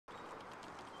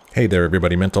Hey there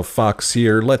everybody, Mental Fox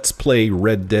here. Let's play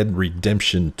Red Dead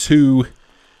Redemption 2.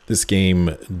 This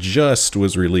game just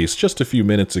was released just a few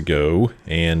minutes ago,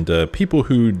 and people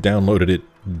who downloaded it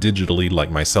digitally,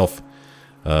 like myself,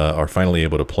 are finally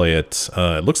able to play it.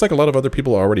 It looks like a lot of other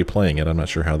people are already playing it. I'm not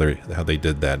sure how they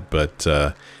did that, but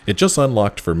it just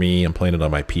unlocked for me. I'm playing it on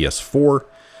my PS4.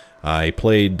 I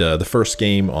played the first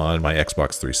game on my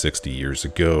Xbox 360 years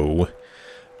ago.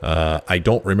 I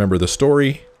don't remember the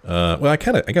story. Well, I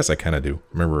guess I kind of do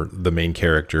remember the main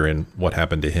character and what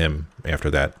happened to him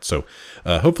after that. So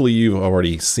hopefully you've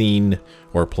already seen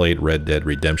or played Red Dead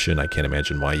Redemption. I can't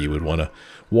imagine why you would want to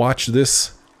watch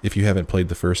this if you haven't played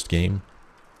the first game.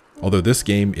 Although this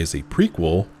game is a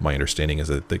prequel, my understanding is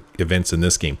that the events in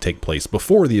this game take place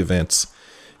before the events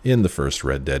in the first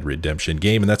Red Dead Redemption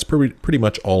game, and that's pretty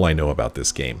much all I know about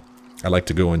this game. I like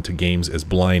to go into games as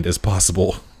blind as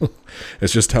possible.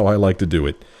 It's just how I like to do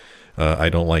it. I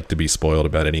don't like to be spoiled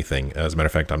about anything. As a matter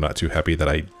of fact, I'm not too happy that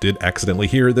I did accidentally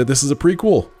hear that this is a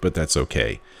prequel, but that's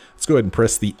okay. Let's go ahead and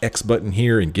press the X button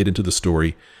here and get into the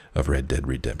story of Red Dead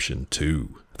Redemption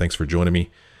 2. Thanks for joining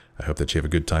me. I hope that you have a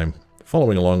good time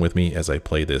following along with me as I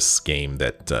play this game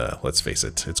that, let's face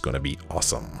it, it's going to be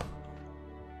awesome.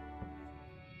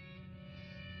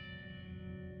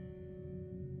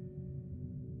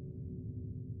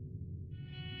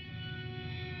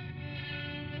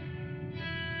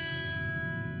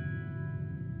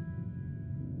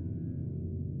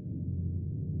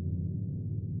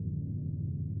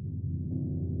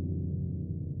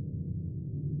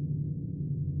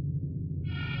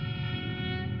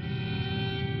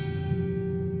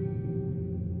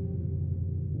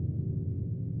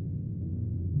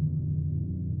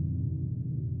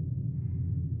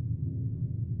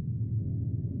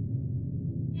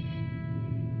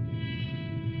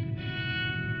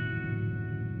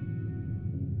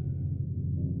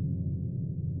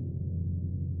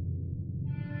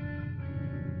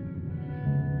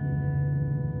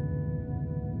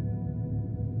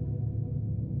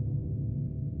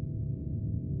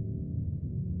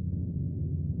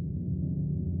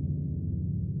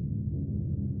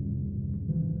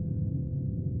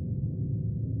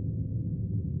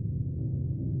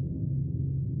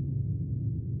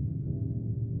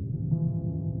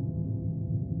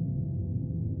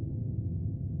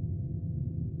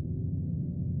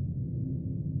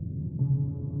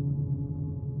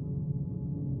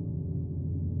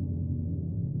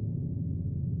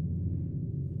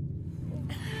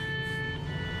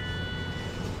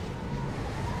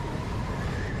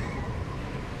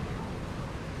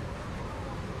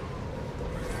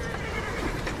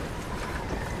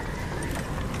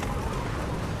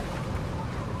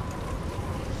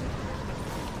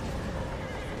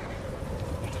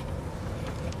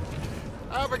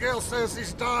 Abigail says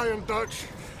he's dying, Dutch.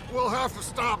 We'll have to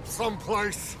stop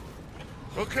someplace.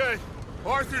 Okay.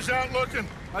 Arthur's out looking.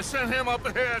 I sent him up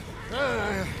ahead.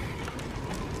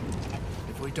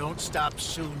 If we don't stop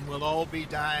soon, we'll all be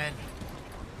dying.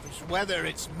 This weather,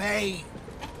 it's May.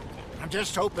 I'm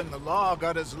just hoping the law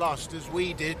got as lost as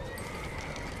we did.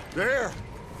 There.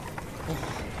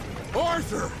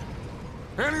 Arthur!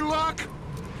 Any luck?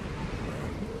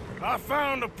 I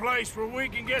found a place where we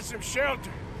can get some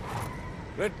shelter.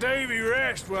 Let Davy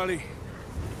rest while he...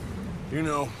 You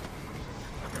know.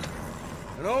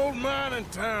 An old mining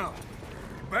town.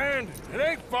 Abandoned. It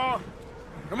ain't far.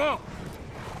 Come on.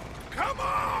 Come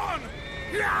on!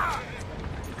 Yeah!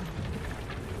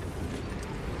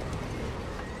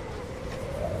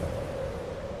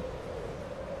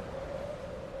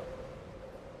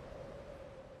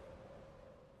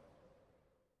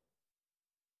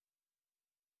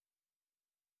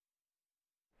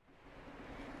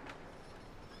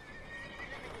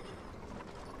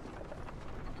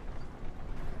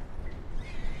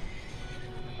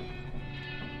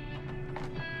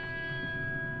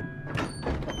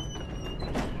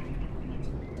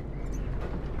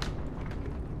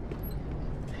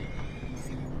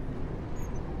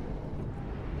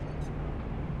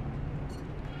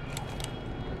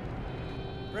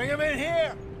 Bring him in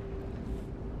here!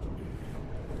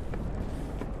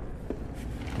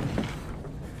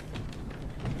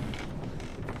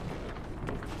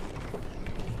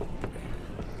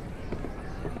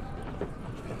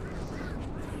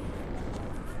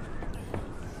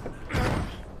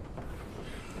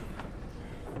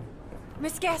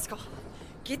 Miss Gaskell,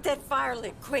 get that fire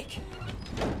lit, quick.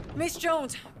 Miss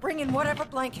Jones, bring in whatever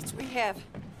blankets we have.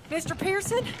 Mr.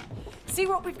 Pearson, see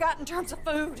what we've got in terms of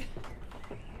food.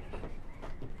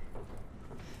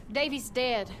 Davy's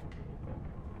dead.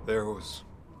 There was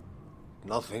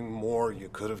nothing more you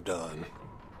could have done.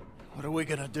 What are we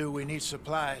gonna do? We need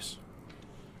supplies.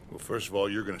 Well, first of all,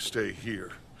 you're gonna stay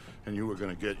here, and you are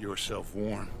gonna get yourself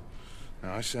warm.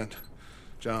 Now, I sent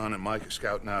John and Micah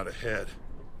scouting out ahead.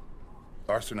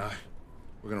 Arthur and I,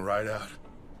 we're gonna ride out,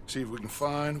 see if we can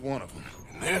find one of them.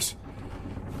 And this,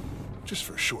 just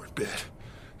for a short bit.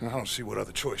 And I don't see what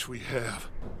other choice we have.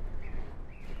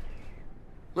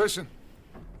 Listen.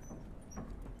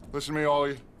 Listen to me, all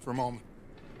of you, for a moment.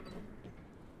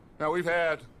 Now, we've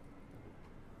had,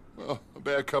 well, a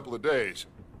bad couple of days.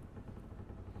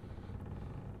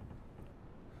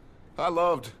 I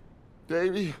loved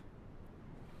Davy,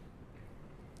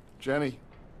 Jenny,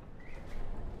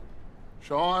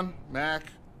 Sean, Mac.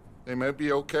 They may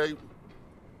be okay.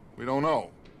 We don't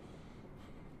know.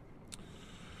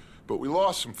 But we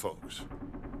lost some folks.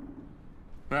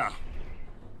 Now,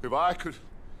 if I could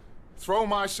throw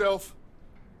myself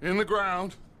in the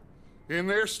ground in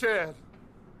their stead,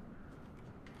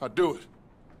 I'd do it.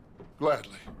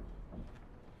 Gladly.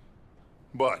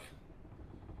 But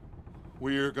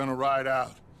we are gonna ride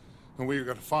out, and we are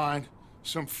gonna find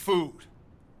some food.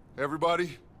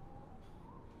 Everybody,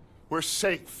 we're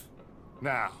safe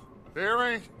now. There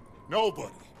ain't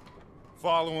nobody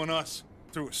following us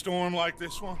through a storm like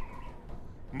this one.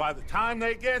 And by the time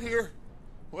they get here,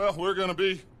 well, we're gonna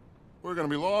be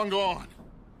long gone.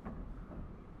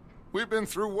 We've been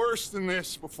through worse than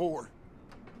this before.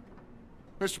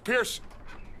 Mr. Pearson,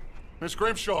 Miss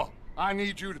Grimshaw, I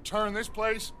need you to turn this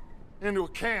place into a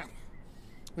camp.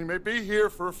 We may be here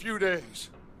for a few days.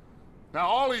 Now,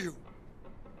 all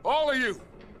of you,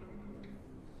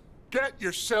 get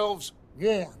yourselves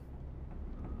warm.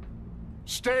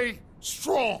 Stay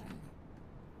strong.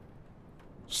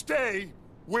 Stay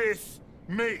with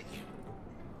me.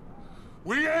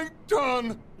 We ain't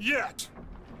done yet.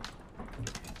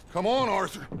 Come on,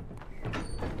 Arthur.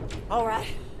 All right.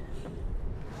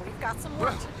 We've got some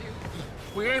work to do.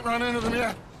 We ain't run into them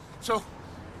yet, so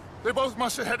they both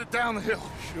must have headed down the hill.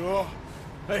 Sure.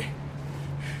 Hey,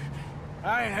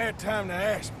 I ain't had time to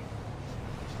ask.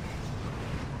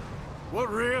 What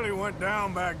really went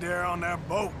down back there on that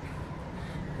boat?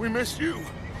 We missed you.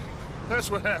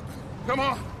 That's what happened. Come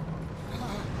on.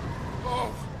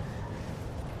 Oh.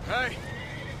 Hey,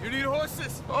 you need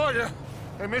horses? Oh, yeah.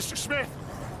 Hey, Mr. Smith,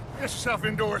 get yourself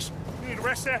indoors. You need to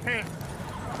rest that hand.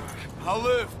 I'll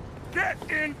live. Get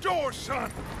indoors,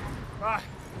 son.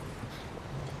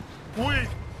 We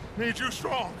need you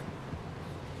strong.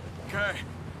 Okay.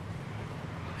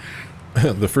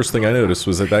 The first thing I noticed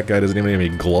was that guy doesn't even have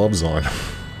any gloves on.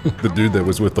 The dude that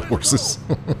was with the horses.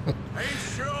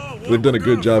 They've done a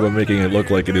good job of making it look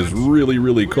like it is really,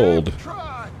 really cold.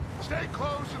 Try. Stay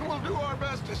close and we'll do our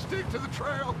best to stick to the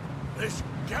trail. This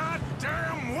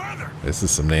goddamn weather. This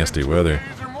is some nasty weather.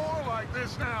 Days are more like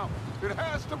this now. It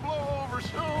has to blow over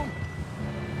soon.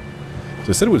 So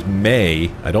I said it was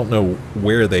May. I don't know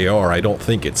where they are. I don't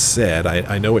think it said.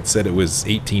 I know it said it was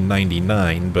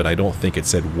 1899, but I don't think it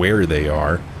said where they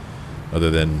are,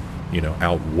 other than, you know,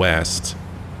 out west.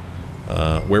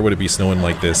 Where would it be snowing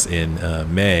like this in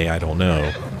May? I don't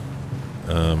know.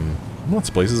 Lots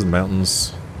of places in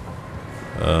mountains.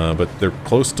 But they're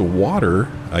close to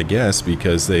water, I guess,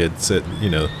 because they had said,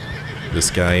 you know, this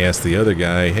guy asked the other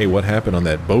guy, hey, what happened on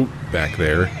that boat back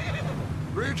there?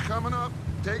 Bridge coming up.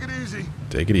 Take it easy.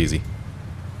 Take it easy.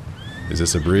 Is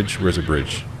this a bridge? Where's a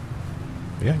bridge?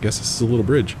 Yeah, I guess this is a little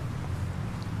bridge.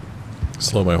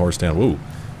 Slow my horse down. Whoa.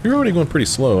 You're already going pretty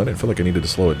slow. I didn't feel like I needed to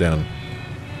slow it down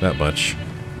that much.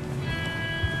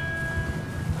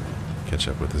 Catch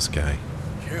up with this guy.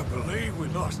 Can't believe we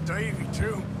lost Davy,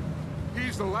 too.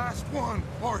 He's the last one,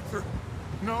 Arthur.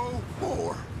 No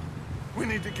more. We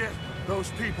need to get those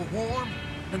people warm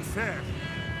and fed.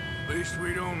 At least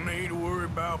we don't need to worry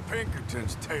about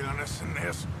Pinkertons tailing us in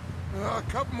this. A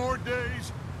couple more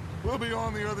days, we'll be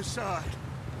on the other side.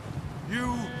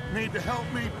 You need to help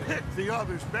me pick the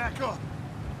others back up.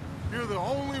 You're the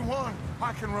only one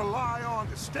I can rely on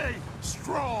to stay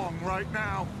strong right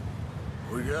now.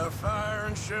 We got fire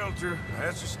and shelter.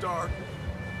 That's a start.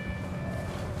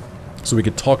 So we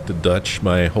could talk to Dutch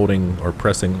by holding or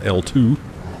pressing L2.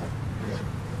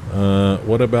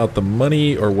 What about the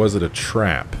money, or was it a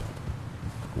trap?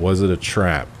 Was it a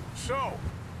trap? So,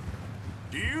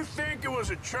 do you think it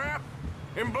was a trap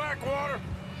in Blackwater?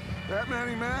 That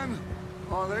many men?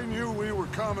 Oh, they knew we were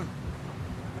coming.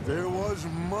 There was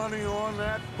money on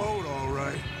that boat, all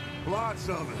right. Lots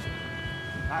of it.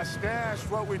 I stashed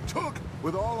what we took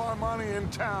with all our money in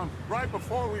town right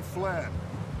before we fled.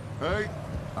 Hey,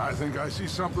 I think I see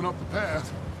something up the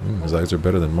path. His eyes are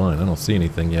better than mine. I don't see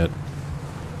anything yet.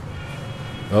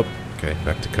 Oh, okay,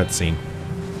 back to cutscene.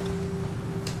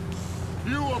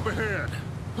 You up ahead.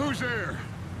 Who's there?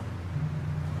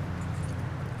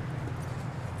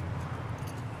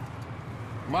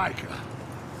 Micah.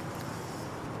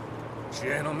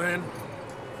 Gentlemen,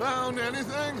 Found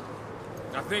anything?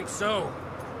 I think so.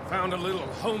 Found a little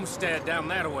homestead down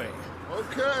that way.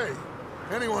 Okay.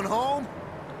 Anyone home?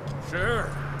 Sure.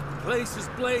 Place is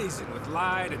blazing with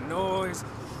light and noise.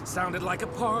 Sounded like a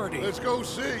party. Let's go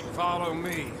see. Follow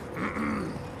me.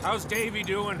 How's Davy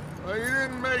doing? He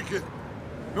didn't make it.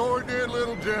 Nor did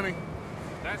little Jenny.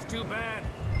 That's too bad.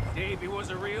 Davy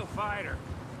was a real fighter.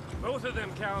 Both of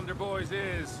them calendar boys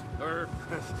is, or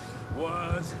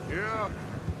was. Yeah,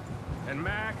 And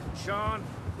Mac, Sean,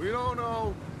 we don't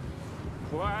know.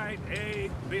 quite a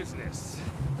business.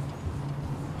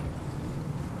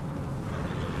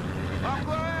 I'm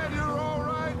glad you're all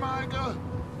right, Micah.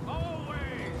 Always.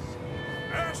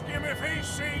 Ask him if he's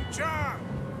seen John.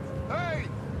 Hey,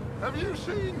 have you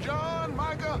seen John,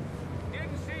 Micah?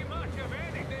 Didn't see much of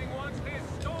anything once this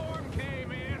storm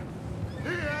came in.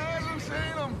 He hasn't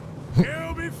seen him.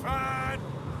 He'll be fine.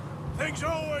 Things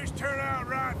always turn out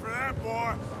right for that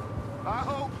boy. I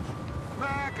hope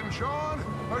Mac and Sean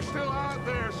are still out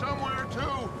there somewhere,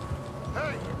 too.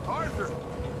 Hey, Arthur,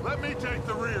 let me take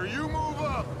the rear. You move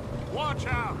up. Watch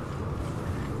out.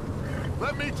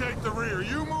 Let me take the rear.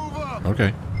 You move up.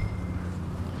 Okay.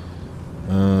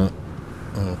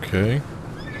 Okay.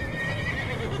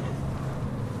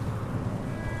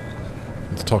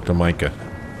 Let's talk to Micah.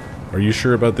 Are you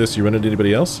sure about this? You run into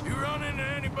anybody else? You run into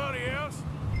anybody else?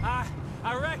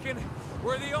 I reckon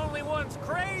we're the only ones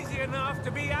crazy enough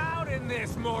to be out in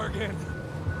this, Morgan.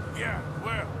 Yeah,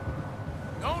 well,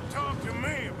 don't talk to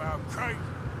me about crazy.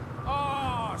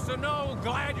 Oh, so no,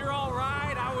 glad you're all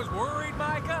right. I was worried,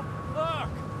 Micah.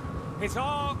 Look, it's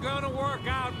all gonna work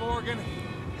out, Morgan.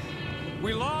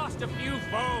 We lost a few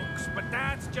folks, but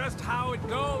that's just how it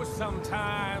goes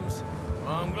sometimes.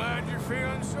 Well, I'm glad you're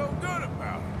feeling so good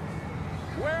about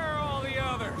it. Where are all the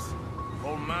others?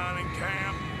 Old mining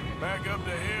camp, back up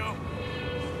the hill.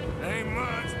 Ain't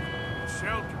much,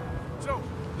 shelter. So,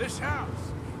 this house,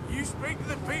 you speak to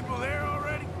the people there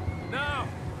already? No.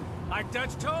 Like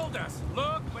Dutch told us,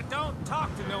 look, but don't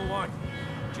talk to no one.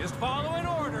 Just following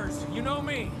orders, you know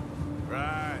me.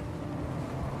 Right.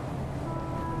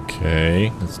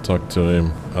 Okay, let's talk to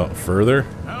him out further.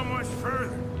 How much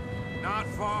further? Not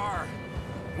far.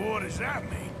 What does that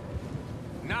mean?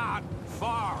 Not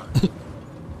far.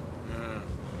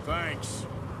 Thanks.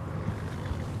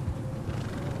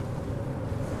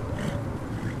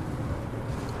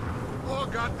 Oh,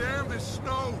 goddamn, this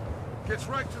snow gets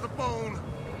right to the bone.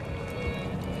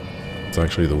 It's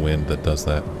actually the wind that does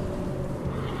that.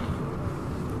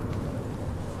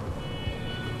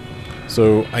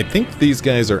 So, I think these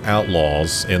guys are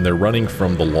outlaws, and they're running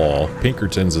from the law.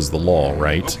 Pinkerton's is the law,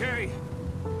 right? Okay,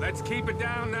 let's keep it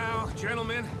down now,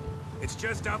 gentlemen. It's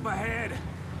just up ahead.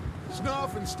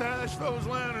 Snuff and stash those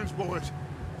lanterns, boys.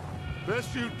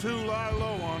 Best you two lie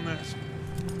low on this.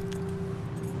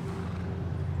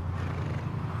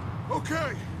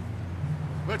 Okay,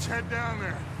 let's head down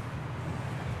there.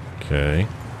 Okay.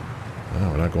 Oh,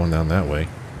 we're not going down that way.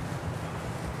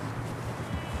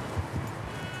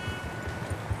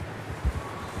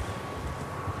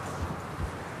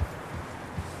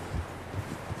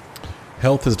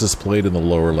 Health is displayed in the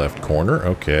lower left corner.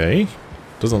 Okay.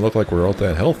 Doesn't look like we're all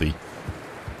that healthy.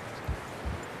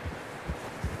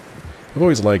 I've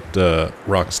always liked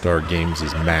Rockstar Games'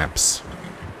 maps.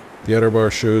 The outer bar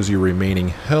shows your remaining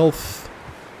health.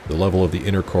 The level of the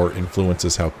inner core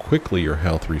influences how quickly your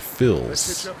health refills.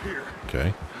 Let's hitch up here.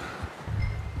 Okay.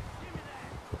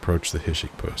 Approach the hitching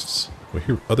posts. We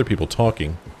hear other people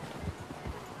talking.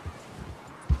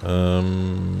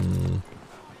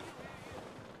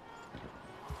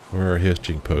 Where are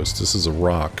hitching posts? This is a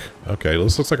rock. Okay,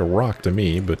 this looks like a rock to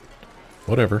me, but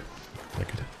whatever.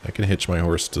 I can hitch my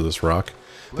horse to this rock.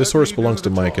 This horse belongs to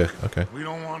Micah. Okay. We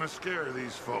don't want to scare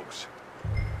these folks.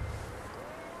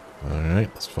 Alright,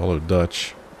 let's follow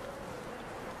Dutch.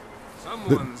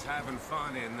 Someone's having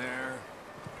fun in there.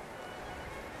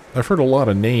 I've heard a lot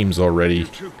of names already. You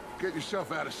two, get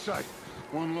yourself out of sight.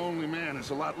 One lonely man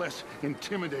is a lot less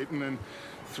intimidating than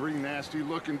three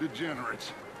nasty-looking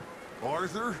degenerates.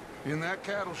 Arthur, in that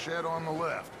cattle shed on the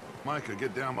left. Micah,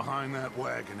 get down behind that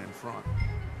wagon in front.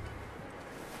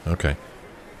 Okay.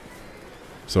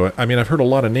 So, I mean, I've heard a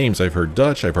lot of names. I've heard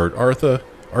Dutch, I've heard Arthur,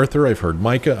 I've heard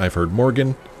Micah, I've heard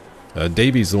Morgan.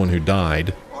 Davy's the one who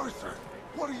died. Arthur,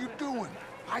 what are you doing?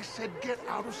 I said get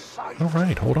out of sight.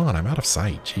 Alright, hold on. I'm out of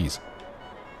sight. Jeez.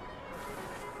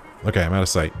 Okay, I'm out of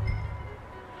sight.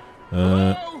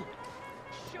 Hello?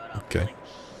 Okay.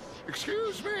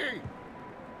 Excuse me.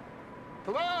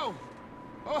 Hello?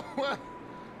 Oh,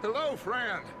 hello,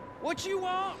 friend. What you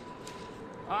want?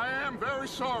 I am very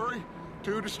sorry,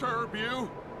 to disturb you.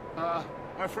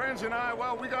 My friends and I,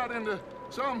 well, we got into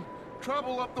some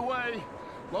trouble up the way.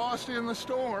 Lost in the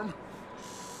storm.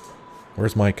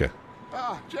 Where's Micah?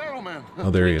 Gentlemen. Oh,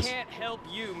 there he is. Can't help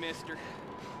you, mister.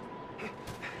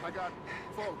 I got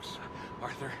folks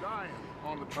Arthur. dying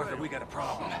on the trail. Arthur, we got a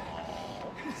problem.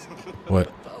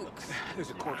 What? There's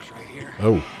a corpse right here.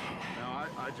 Oh. Now,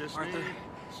 I just Arthur, need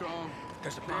some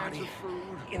there's a cans body of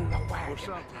food in the or wagon.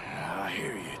 something. I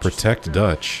hear you. Protect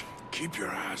Dutch. Keep your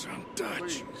eyes on Dutch.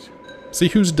 Please. See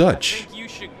who's Dutch. Think you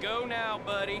should go now,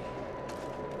 buddy.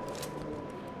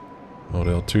 Hold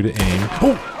L2 to aim.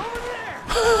 Oh!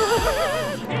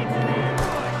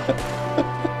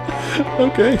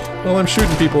 Okay. Well, I'm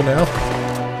shooting people now.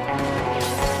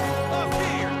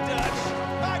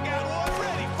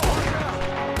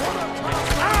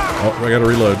 Oh, I gotta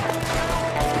reload.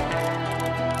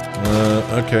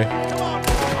 Okay.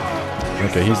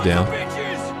 Okay, he's down.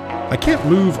 I can't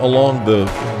move along the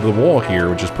wall here,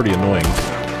 which is pretty annoying.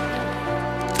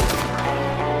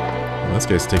 Well, this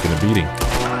guy's taking a beating.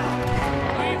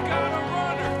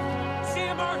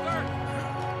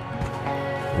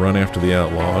 Run after the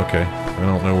outlaw. Okay. I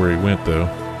don't know where he went, though.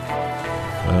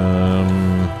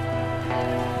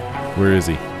 Where is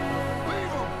he?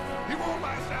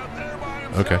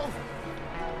 Okay.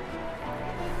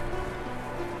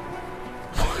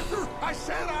 I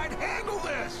said I'd handle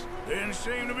this. Didn't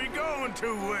seem to be going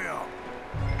too well.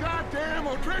 Goddamn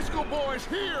O'Driscoll boys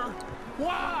here.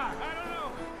 Why? I don't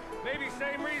know. Maybe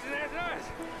same reason as us.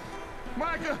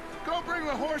 Micah, go bring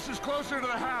the horses closer to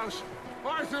the house.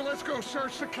 Arthur, let's go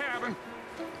search the cabin.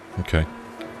 Okay.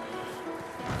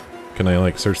 Can I,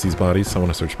 like, search these bodies? I want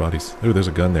to search bodies. Ooh, there's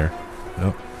a gun there.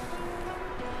 Nope.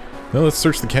 Well, let's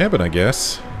search the cabin, I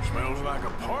guess. Smells like a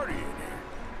party in here.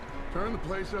 Turn the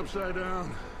place upside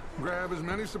down. Grab as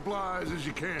many supplies as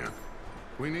you can.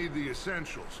 We need the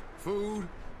essentials. Food,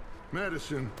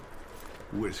 medicine,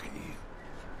 whiskey.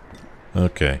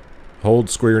 Okay. Hold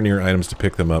square near items to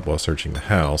pick them up while searching the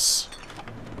house.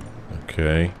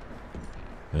 Okay.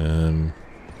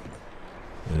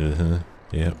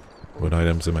 Yep. What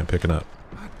items am I picking up?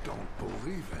 I don't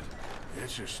believe it.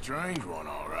 It's a strange one,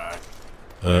 all right.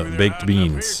 Baked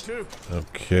beans.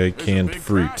 Okay, canned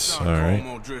fruits. Alright.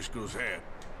 O'Driscoll's head.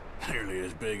 Nearly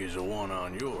as big as the one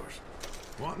on yours.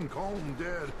 Wanting Colton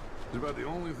dead is about the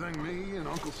only thing me and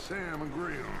Uncle Sam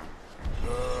agree on.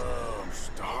 I'm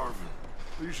starving.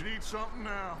 You should eat something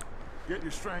now. Get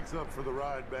your strength up for the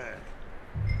ride back.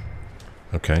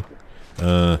 Okay.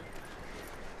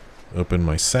 Open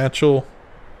my satchel.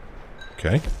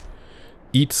 Okay.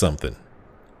 Eat something.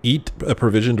 Eat a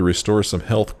provision to restore some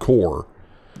health core.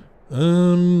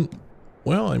 Well,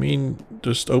 I mean,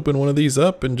 just open one of these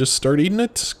up and just start eating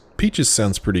it. Peaches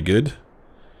sounds pretty good.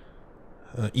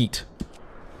 Eat.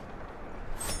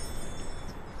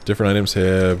 Different items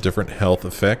have different health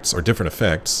effects, or different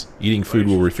effects. Eating food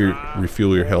will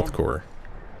refuel your health core.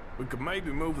 We could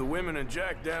maybe move the women and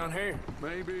Jack down here.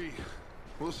 Maybe.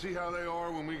 We'll see how they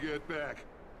are when we get back.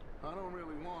 I don't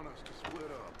really want us to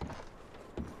split up.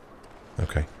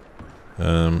 Okay.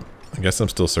 I guess I'm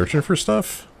still searching for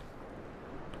stuff.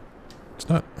 It's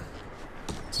not...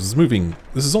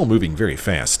 This is all moving very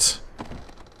fast.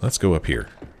 Let's go up here.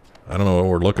 I don't know what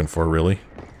we're looking for, really.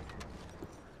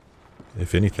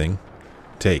 If anything.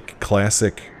 Take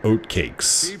classic oat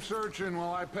cakes. Keep searching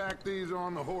while I pack these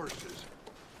on the horses.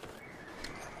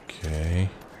 Okay.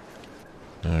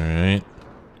 Alright.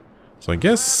 So I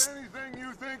guess... Anything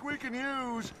you think we can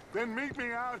use, then meet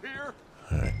me out here.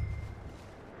 Alright.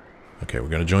 Okay, we're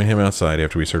gonna join him outside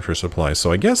after we search for supplies.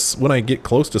 So I guess when I get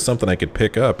close to something I could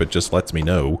pick up, it just lets me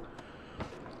know.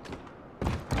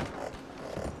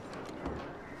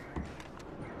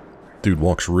 Dude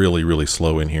walks really, really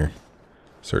slow in here.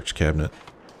 Search cabinet.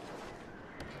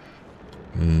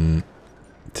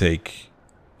 Take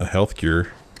a health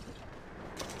cure.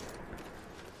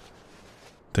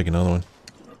 Take another one.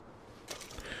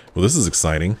 Well, this is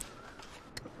exciting.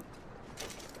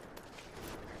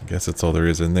 I guess that's all there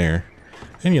is in there.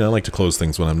 And, you know, I like to close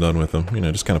things when I'm done with them. You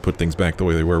know, just kind of put things back the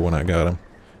way they were when I got them.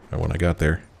 Or when I got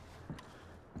there.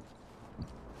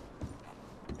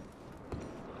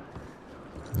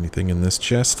 Anything in this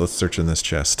chest? Let's search in this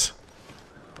chest.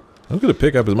 I'm going to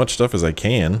pick up as much stuff as I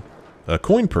can. A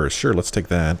coin purse. Sure, let's take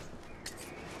that.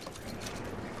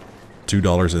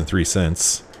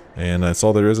 $2.03. And that's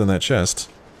all there is in that chest.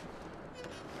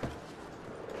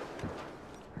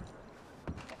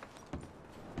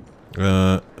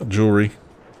 Jewelry.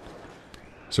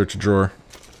 Search a drawer.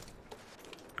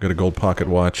 Got a gold pocket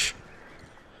watch.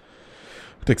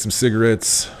 Take some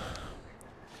cigarettes.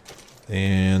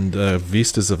 And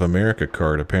Vistas of America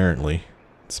card, apparently.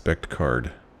 Inspect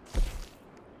card.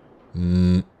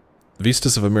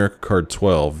 Vistas of America card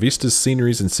 12. Vistas,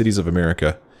 Sceneries, and Cities of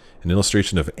America. An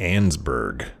illustration of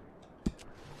Annesburg.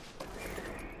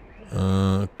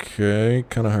 Okay,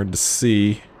 kind of hard to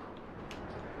see.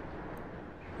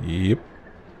 Yep.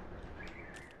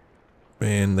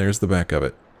 And there's the back of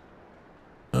it.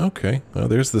 Okay, well,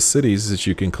 there's the cities that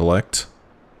you can collect.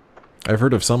 I've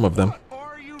heard of some of them. What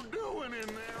are you doing in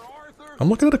there, Arthur? I'm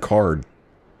looking at a card.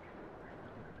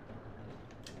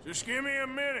 Just give me a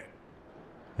minute.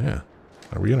 Yeah.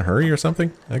 Are we in a hurry or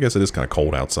something? I guess it is kind of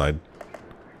cold outside.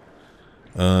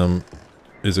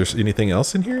 Is there anything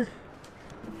else in here?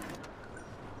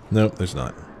 Nope, there's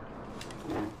not.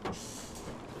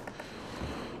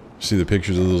 See the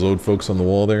pictures of those old folks on the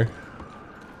wall there?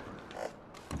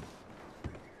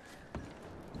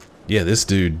 Yeah, this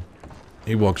dude,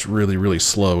 he walks really, really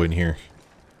slow in here.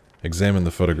 Examine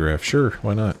the photograph. Sure,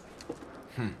 why not?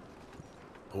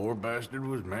 Poor bastard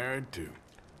was married too.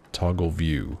 Toggle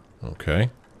view. Okay.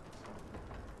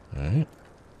 Alright.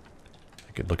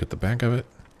 I could look at the back of it.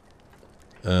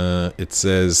 It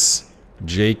says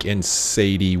Jake and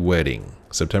Sadie wedding.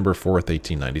 September 4th,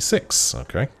 1896.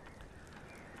 Okay.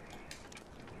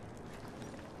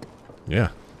 Yeah.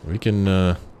 We can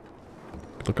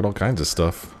look at all kinds of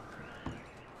stuff.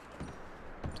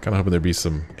 Kind of hoping there'd be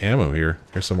some ammo here.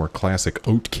 Here's some more classic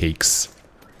oat cakes.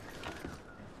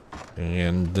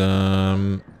 And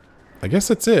I guess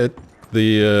that's it.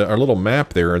 The our little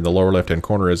map there in the lower left-hand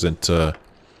corner isn't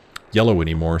yellow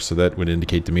anymore, so that would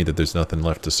indicate to me that there's nothing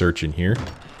left to search in here.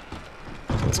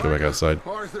 Let's go back outside.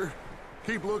 Arthur,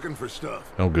 keep looking for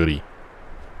stuff. Oh, goody.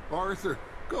 Arthur,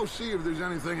 go see if there's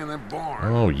anything in that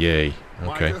barn. Oh, yay.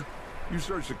 Okay. Micah, you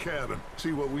search the cabin,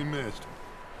 see what we missed.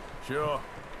 Sure.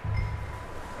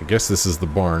 I guess this is the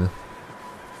barn.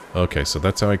 Okay, so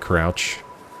that's how I crouch.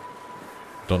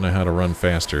 Don't know how to run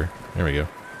faster. There we go.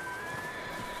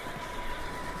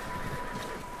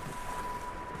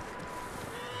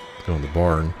 Go in the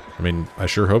barn. I mean, I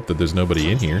sure hope that there's nobody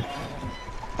in here.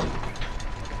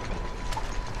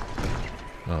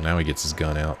 Oh, now he gets his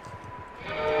gun out.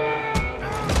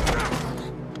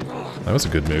 That was a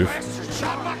good move.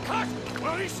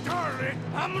 Well, he started it.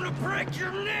 I'm gonna break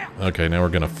your neck. Okay, now we're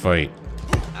gonna fight.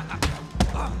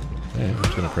 Yeah, I'm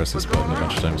just gonna press this button a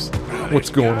bunch of times. What's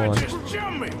going on? Just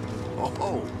jump me.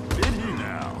 Oh, did he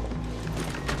now?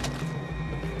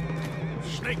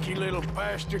 Sneaky little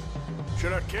bastard.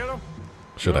 Should I kill him?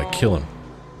 Should I kill him?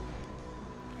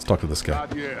 Let's talk to this guy.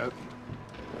 Not yet.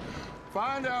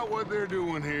 Find out what they're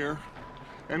doing here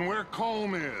and where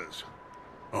Colm is.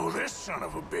 Oh, this son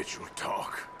of a bitch will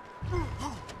talk.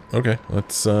 Okay,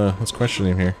 let's question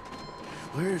him here.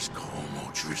 Where's Colm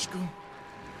O'Driscoll?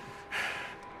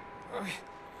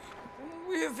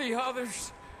 With the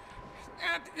others.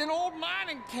 At an old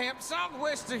mining camp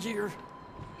southwest of here.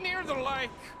 Near the lake.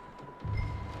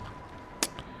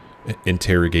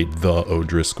 Interrogate the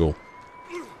O'Driscoll.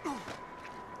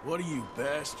 What are you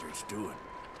bastards doing?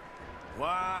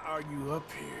 Why are you up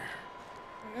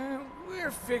here?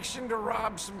 We're fixing to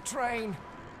rob some train.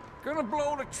 Gonna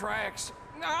blow the tracks.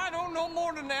 I don't know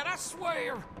more than that, I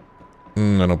swear.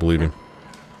 I don't believe him.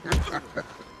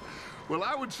 Well,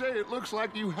 I would say it looks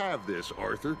like you have this,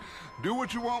 Arthur. Do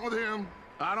what you want with him.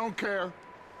 I don't care.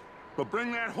 But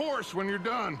bring that horse when you're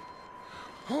done.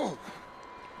 Oh.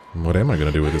 What am I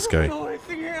gonna do with this guy? I don't know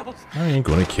anything else. I ain't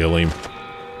gonna kill him.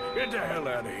 Get the hell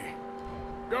out of here.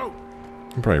 Go.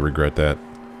 I'll probably regret that.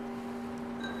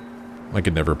 I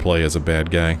could never play as a bad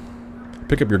guy.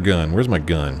 Pick up your gun. Where's my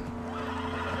gun?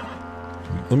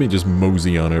 Let me just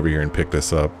mosey on over here and pick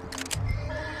this up.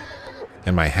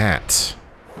 And my hat.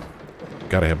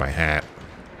 Gotta have my hat.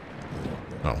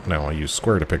 Oh, no, I use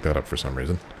square to pick that up for some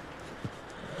reason.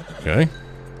 Okay.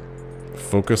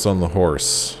 Focus on the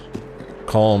horse.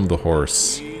 Calm the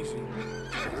horse. Easy.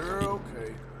 You're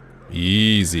okay.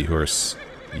 Easy, horse.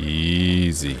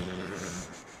 Easy.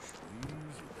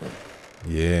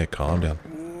 Yeah, calm down.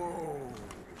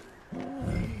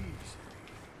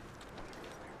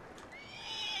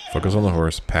 Focus on the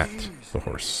horse. Pat the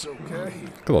horse. Okay.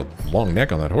 Look at the long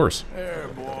neck on that horse. There,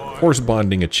 boy. Horse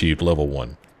bonding achieved, level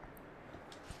 1.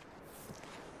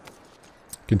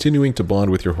 Continuing to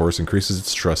bond with your horse increases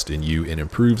its trust in you and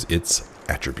improves its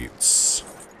attributes.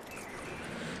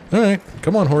 Alright,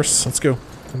 come on horse, let's go.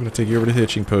 I'm gonna take you over to the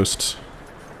hitching post.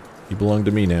 You belong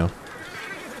to me now.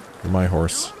 You're my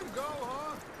horse. Let him go,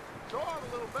 huh? Saw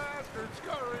the little bastard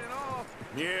scurrying off.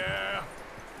 Yeah.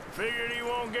 Figured he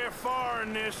won't get far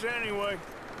in this anyway.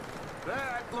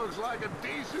 That looks like a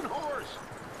decent horse.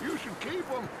 You should keep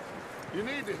him. You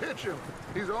need to hitch him.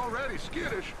 He's already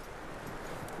skittish.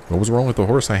 What was wrong with the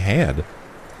horse I had?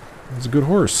 It's a good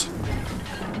horse.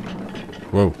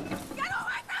 Whoa.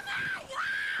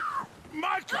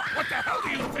 Micah, what the hell do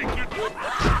you think you're doing?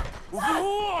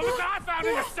 Whoa, look, I found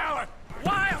in the cellar.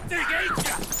 Wild thing, ain't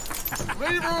ya?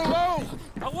 Leave her alone!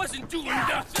 I wasn't doing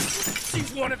nothing.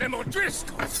 She's one of them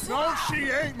O'Driscolls. No, she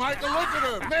ain't, Micah. Look at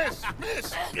her. Miss,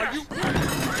 are you...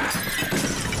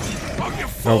 Oh, you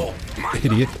fool!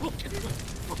 Idiot.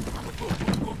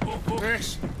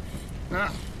 Miss,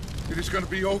 now, it is gonna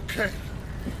be okay.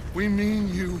 We mean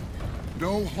you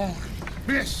no harm.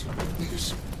 Miss,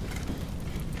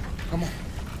 come on.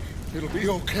 It'll be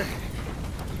okay.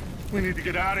 We need to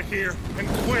get out of here, and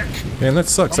quick. Man, that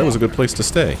sucks. That was a good place to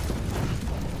stay.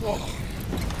 Oh.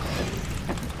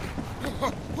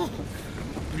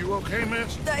 You okay,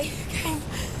 miss? They came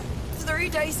 3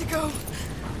 days ago.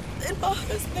 And my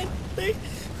husband, they...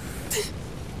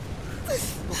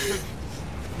 Okay.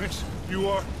 Miss, you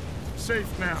are safe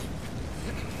now.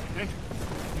 And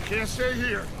you can't stay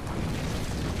here.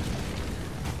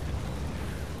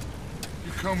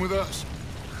 You come with us.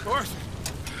 Arthur.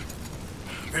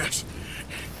 Miss,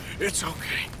 it's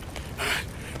okay.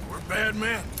 We're bad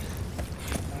men.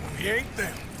 We ain't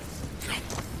them.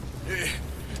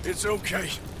 It's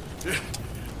okay.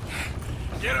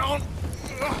 Get on.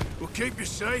 We'll keep you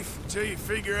safe until you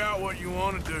figure out what you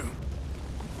want to do.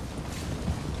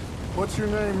 What's your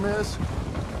name, miss?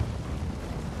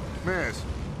 Miss.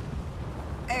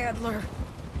 Adler.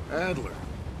 Adler.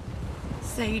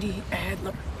 Sadie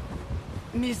Adler.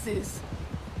 Mrs.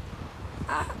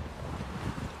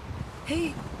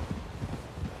 He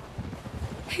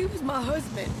was my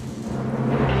husband.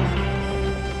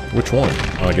 Which one?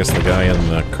 Oh, I guess the guy in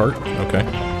the cart? Okay.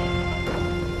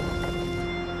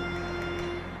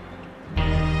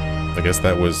 I guess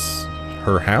that was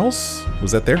her house?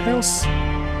 Was that their house?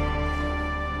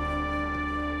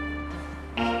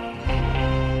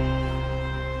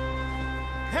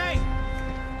 Hey!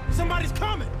 Somebody's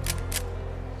coming!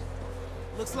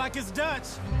 Looks like it's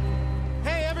Dutch.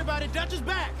 Hey, everybody, Dutch is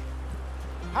back!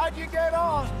 How'd you get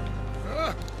on?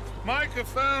 Micah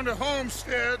found a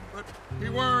homestead, but he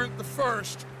weren't the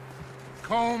first.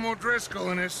 Colm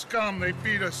O'Driscoll and his scum, they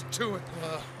beat us to it.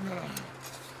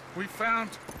 We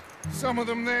found some of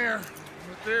them there,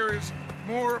 but there is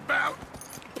more about,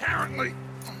 apparently.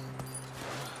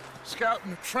 Scouting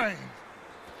the train.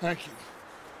 Thank you.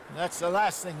 That's the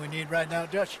last thing we need right now,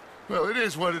 Dutch. Well, it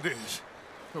is what it is.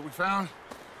 But we found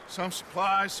some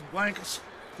supplies, some blankets,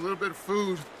 a little bit of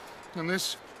food, and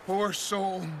this poor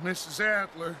soul, Mrs.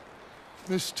 Adler,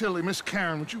 Miss Tilly, Miss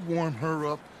Karen, would you warm her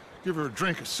up? Give her a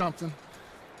drink or something?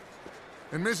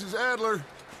 And Mrs. Adler,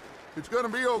 it's gonna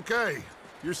be okay.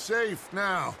 You're safe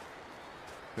now.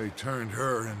 They turned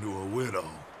her into a widow.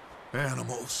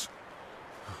 Animals.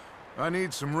 I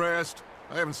need some rest.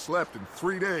 I haven't slept in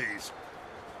 3 days.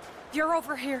 You're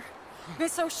over here.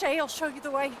 Miss O'Shea will show you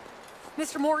the way.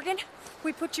 Mr. Morgan,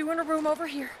 we put you in a room over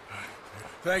here.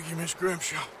 Thank you, Miss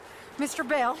Grimshaw. Mr.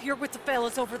 Bell, you're with the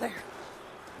fellas over there.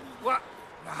 What?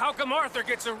 How come Arthur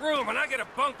gets a room and I get a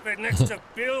bunk bed next to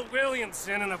Bill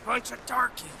Williamson and a bunch of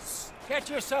darkies? Get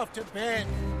yourself to bed.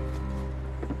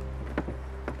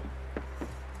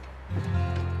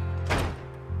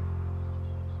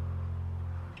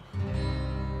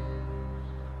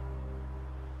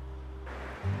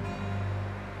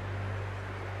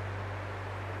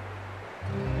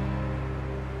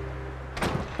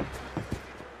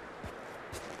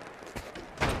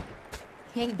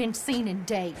 He ain't been seen in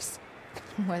days.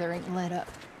 Weather ain't let up.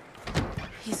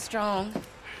 He's strong,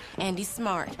 and he's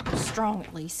smart. Strong,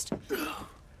 at least.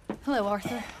 Hello,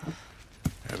 Arthur.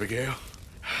 Abigail?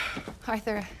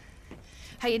 Arthur,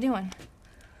 how you doing?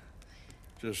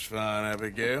 Just fine,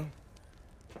 Abigail.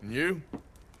 And you?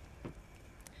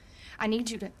 I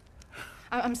need you to...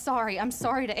 I'm sorry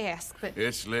to ask, but...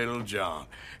 It's little John.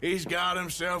 He's got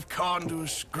himself caught into a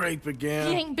scrape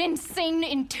again. He ain't been seen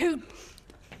in 2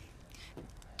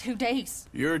 days.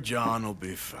 Your John will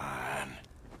be fine.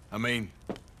 I mean,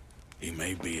 he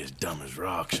may be as dumb as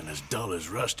rocks and as dull as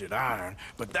rusted iron,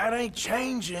 but that ain't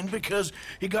changing because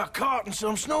he got caught in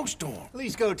some snowstorm.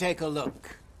 Please go take a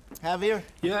look. Javier?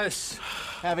 Yes.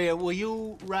 Javier, will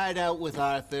you ride out with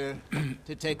Arthur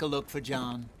to take a look for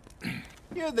John?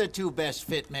 You're the 2 best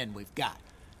fit men we've got.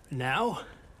 Now?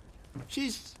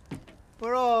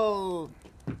 We're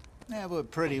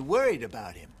pretty worried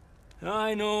about him.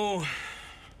 I know.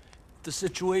 The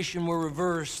situation were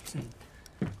reversed.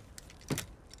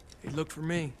 He looked for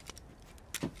me.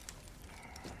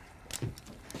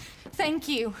 Thank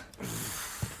you.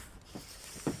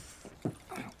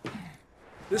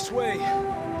 This way.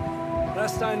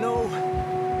 Last I know,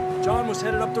 John was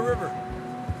headed up the river.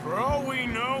 For all we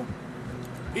know,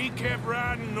 He kept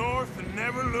riding north and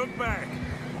never looked back.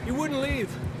 He wouldn't leave.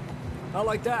 Not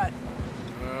like that.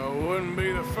 Wouldn't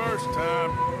be the first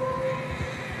time.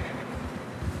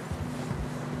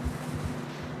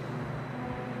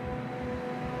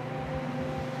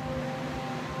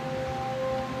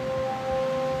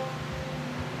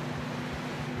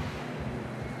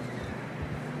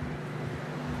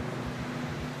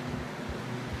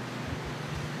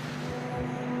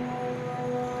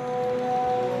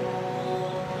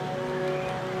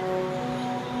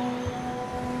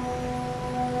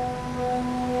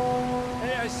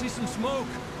 See some smoke.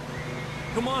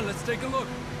 Come on, let's take a look.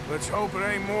 Let's hope it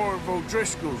ain't more of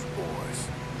O'Driscoll's boys.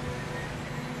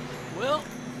 Well,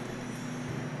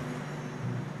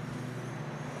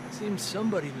 seems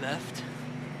somebody left.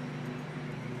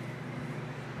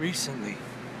 Recently.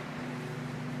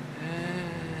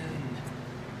 And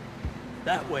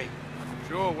that way.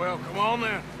 Sure, well, come on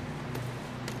then.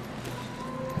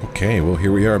 Okay, well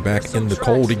here we are back in the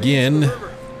cold again.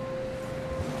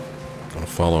 Gonna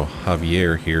follow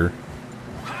Javier here.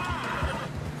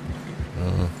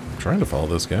 Trying to follow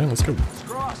this guy. Let's go. Let's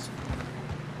cross.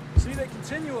 See, they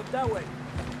continue up that way.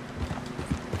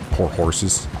 Poor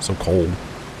horses. So cold.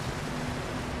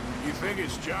 You think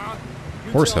it's John?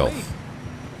 You Horse tell health. me.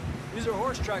 These are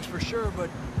horse tracks for sure,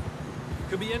 but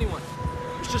could be anyone.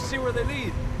 Let's just see where they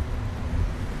lead.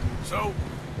 So,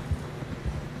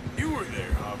 you were there,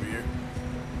 Javier.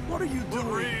 What are you What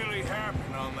doing? really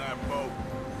happened on that boat?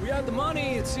 We had the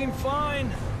money, it seemed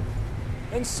fine.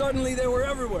 Then suddenly they were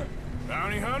everywhere.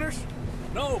 Bounty hunters?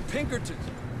 No, Pinkertons.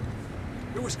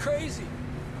 It was crazy.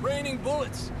 Raining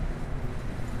bullets.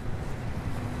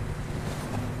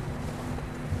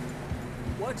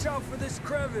 Watch out for this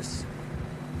crevice.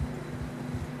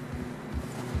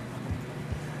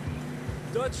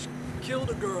 Dutch killed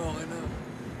a girl in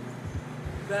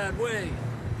a bad way.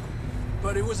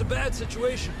 But it was a bad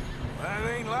situation. That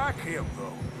ain't like him,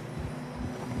 though.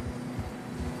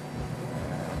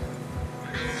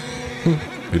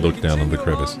 We look down on the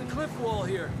Continue crevice. along the cliff wall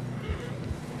here.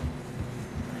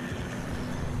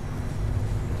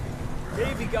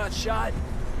 Davey got shot.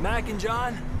 Mac and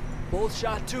John, both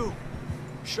shot too.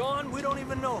 Sean, we don't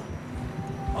even know.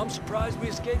 I'm surprised we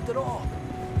escaped at all.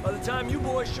 By the time you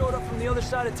boys showed up from the other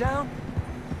side of town,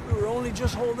 we were only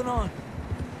just holding on.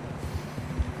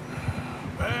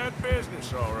 Bad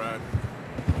business, all right.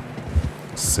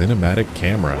 Cinematic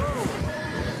camera.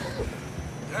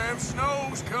 Damn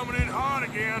snow's coming in hot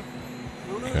again.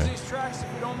 We'll lose Okay. these tracks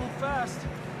if we don't move fast.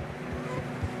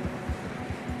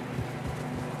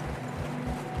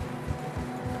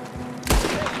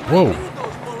 Whoa! Need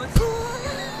those bullets.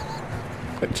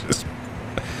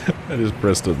 I just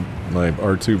pressed my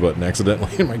R2 button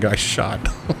accidentally and my guy shot.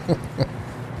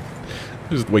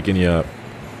 Just waking you up.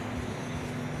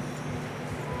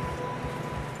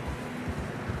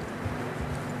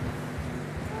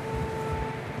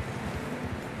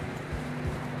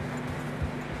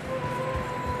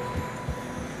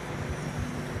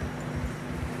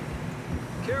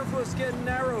 Careful, it's getting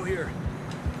narrow here.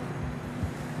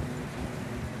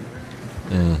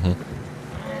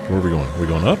 Where are we going? Are we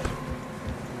going up?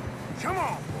 Come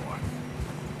on, boy.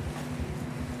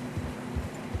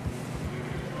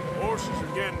 Horses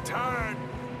are getting tired.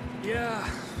 Yeah,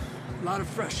 a lot of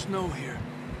fresh snow here.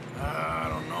 I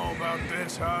don't know about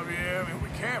this, Javier. I mean, we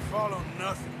can't follow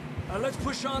nothing. Let's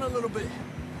push on a little bit.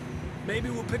 Maybe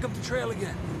we'll pick up the trail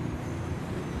again.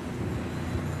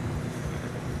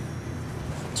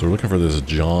 So we're looking for this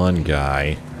John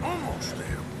guy. Almost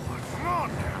there, boy. Come on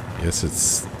now. Guess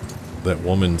it's that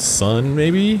woman's son,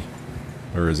 maybe?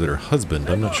 Or is it her husband?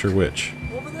 I'm not sure which.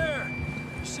 Over there.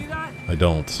 You see that? I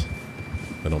don't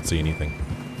see anything.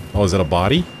 Oh, is that a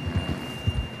body?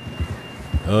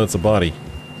 Oh, it's a body.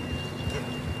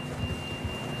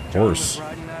 Horse. John was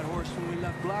riding that horse when we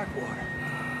left Blackwater.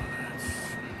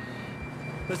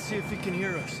 Let's see if he can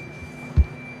hear us.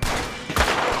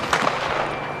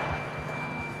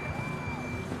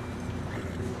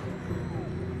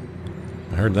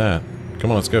 I heard that. Come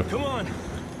on, let's go. Come on.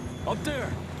 Up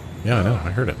there. Yeah, I know.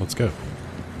 I heard it. Let's go.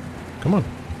 Come on.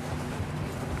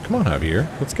 Come on, Javier.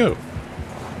 Let's go.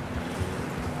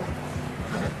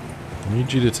 I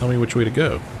need you to tell me which way to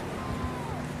go.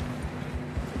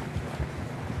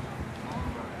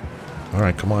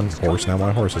 Alright, come on, horse. Now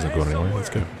my horse isn't going anywhere. Let's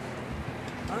go.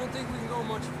 I don't think we can go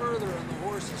much further on the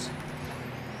horses.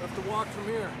 We'll have to walk from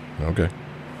here. Okay.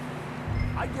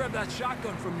 I'd grab that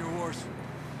shotgun from your horse.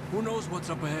 Who knows what's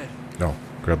up ahead? Oh,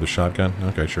 grab the shotgun?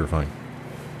 Okay, sure, fine.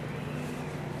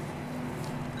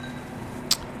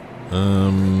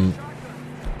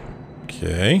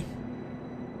 Okay.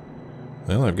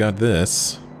 Well, I've got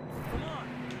this.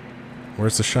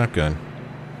 Where's the shotgun?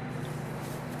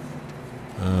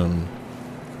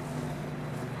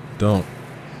 Don't.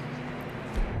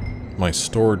 My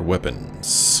stored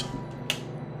weapons.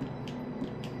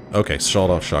 Okay,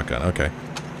 shot-off shotgun. Okay.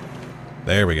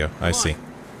 There we go. I see.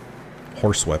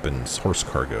 Horse weapons. Horse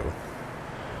cargo.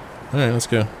 Alright, let's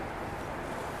go.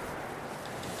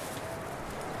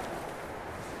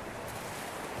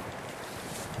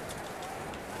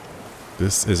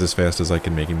 This is as fast as I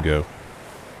can make him go.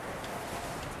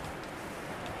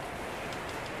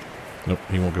 Nope,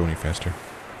 he won't go any faster.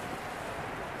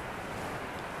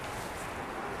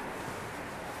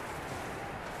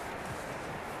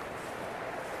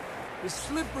 It's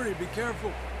slippery, be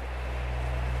careful.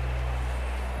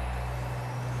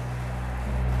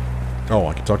 Oh,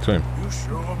 I can talk to him. You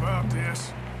sure about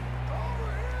this?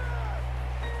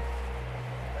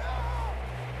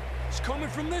 It's coming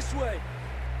from this way.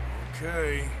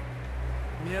 Okay,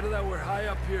 Mierda, that we're high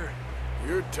up here.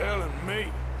 you're telling me.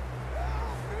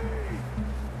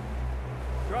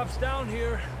 Drops down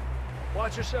here.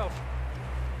 Watch yourself.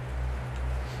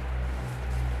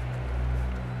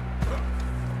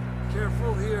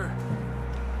 Careful here.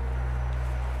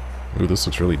 Ooh, this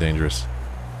looks really dangerous.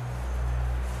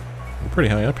 We're pretty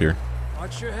high up here.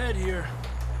 Watch your head here.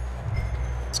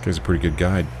 This guy's a pretty good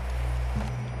guide.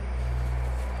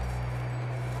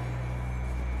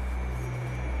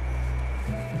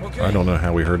 Okay. I don't know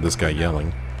how we heard this guy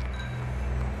yelling.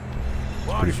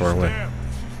 It's pretty far away.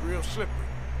 This is real slippery.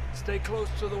 Stay close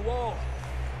to the wall.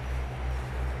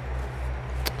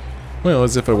 Well,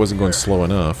 as if I wasn't going slow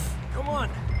enough. Come on.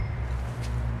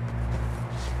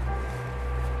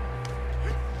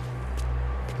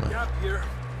 Gap here.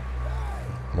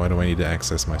 Why do I need to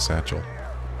access my satchel?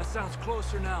 That sounds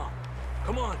closer now.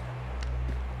 Come on.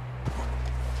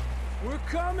 We're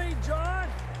coming, John.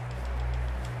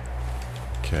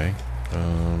 Okay.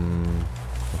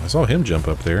 I saw him jump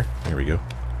up there. There we go.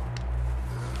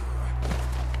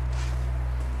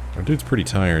 Our dude's pretty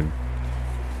tired.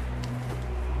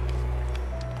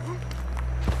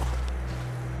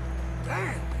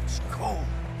 Damn, it's cold.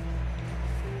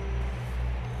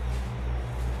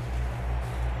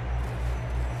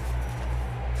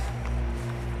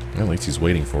 At least he's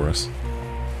waiting for us.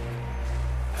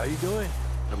 How you doing?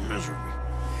 I'm miserable.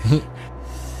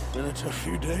 Been a tough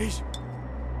few days.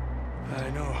 I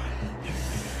know.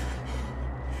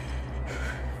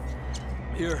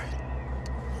 Here.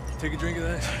 Take a drink of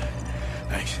that.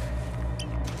 Thanks.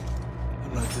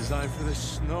 I'm not designed for this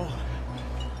snow.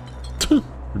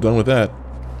 We're done with that.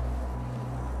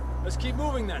 Let's keep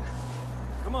moving then.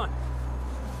 Come on.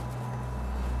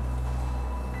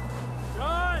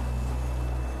 John!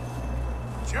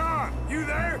 John, you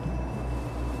there?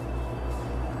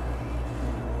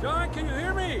 John, can you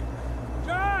hear me?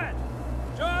 John!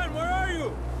 John, where are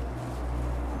you?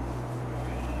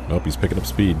 Nope, he's picking up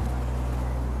speed.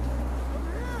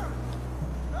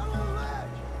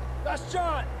 That's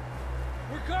John!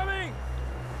 We're coming!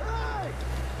 Hey!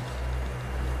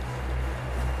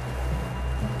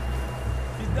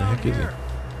 He's down heck is he? here.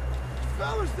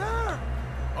 Fella's there!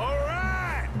 All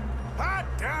right. Hot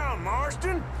down,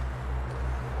 Marston.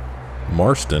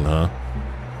 Marston, huh?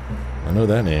 I know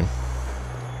that name.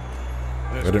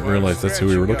 I didn't realize that's who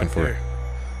we were looking for.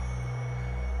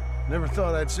 Never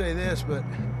thought I'd say this, but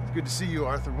it's good to see you,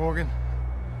 Arthur Morgan.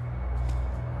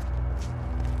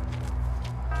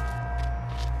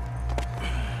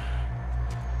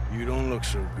 You don't look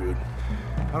so good.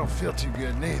 I don't feel too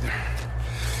good neither.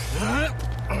 I'm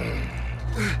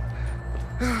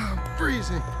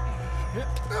freezing.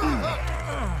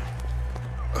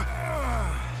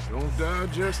 Don't die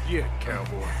just yet,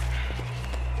 cowboy.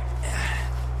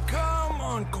 Come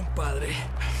on, compadre.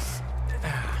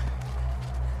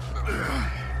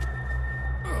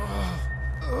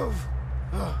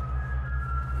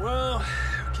 Well,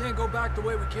 we can't go back the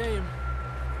way we came.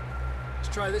 Let's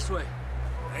try this way.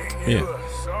 Ain't you Yeah. a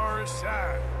sorry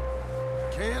sight?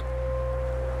 Can't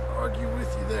argue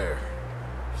with you there.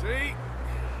 See?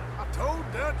 I told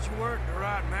Dutch you weren't the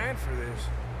right man for this.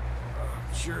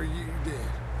 I'm sure you did.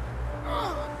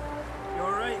 You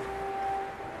all right?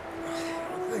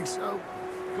 I think so.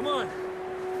 Come on.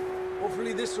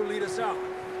 Hopefully this will lead us out.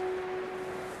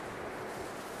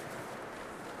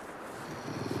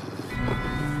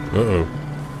 Uh-oh.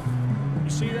 You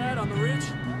see that on the ridge?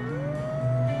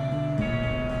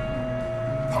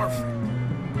 Perfect.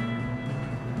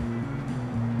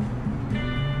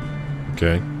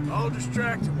 Okay. I'll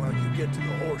distract him while you get to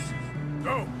the horses.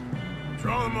 Go.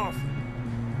 Draw them off.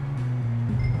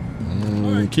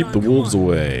 All right, Keep John, the come wolves on.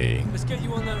 away. Let's get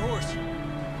you on that horse.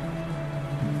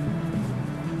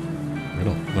 I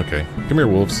don't. Okay. Come here,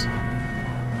 wolves.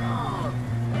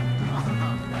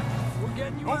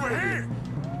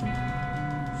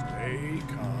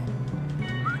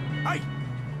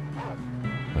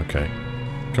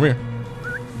 Come here.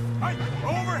 Hey,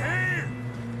 over here!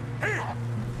 Here!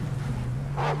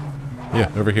 Yeah,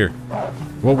 over here.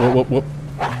 Whoa, whoa, whoa, whoa.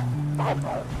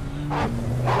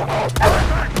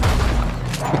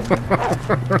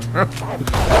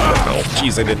 Oh,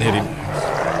 jeez, I didn't hit him.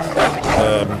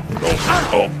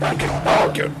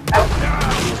 Okay.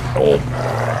 Oh.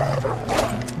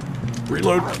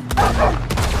 Reload.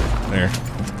 There.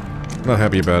 Not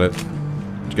happy about it.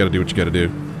 You gotta do what you gotta do.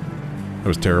 That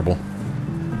was terrible.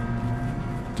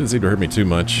 Didn't seem to hurt me too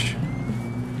much.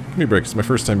 Give me a break. It's my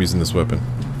first time using this weapon.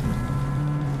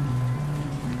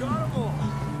 Got 'em all.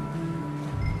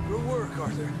 Good work,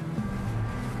 Arthur.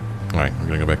 Alright, we're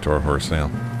gonna go back to our horse now.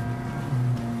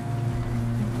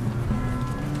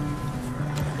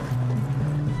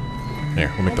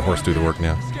 There, we'll make the horse do the work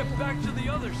now. Let's get back to the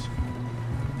others.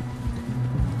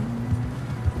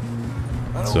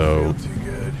 So,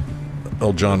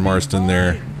 old John Marston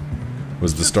there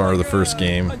was the star of the first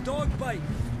game. A dog bite.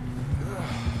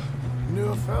 Knew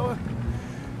a fella,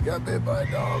 got bit by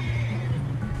a dog,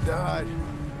 died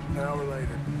an hour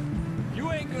later. You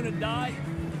ain't gonna die.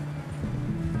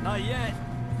 Not yet.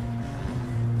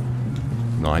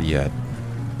 Not yet.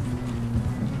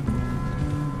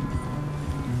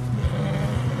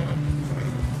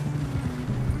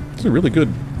 These are really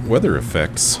good weather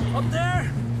effects. Up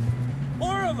there.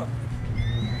 More of them.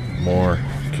 More.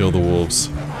 Kill the wolves.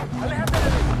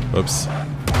 Oops.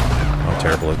 I'm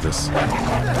terrible at this. Get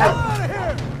out of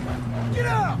here! Get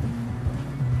out!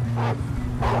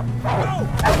 No!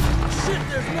 Shit,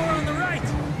 there's more on the right.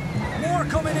 More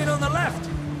coming in on the left.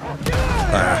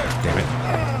 Ah, damn it.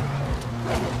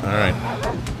 Alright.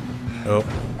 Oh.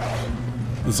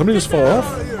 Did somebody just fall off?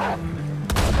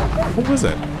 What was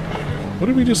that? What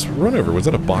did we just run over? Was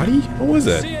that a body? What was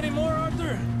that? See any more,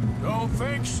 Arthur? Don't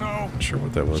think so. Not sure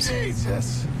what that was.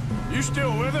 Jesus. You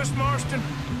still with us, Marston?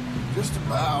 Just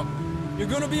about. You're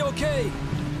gonna be okay.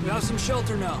 We have some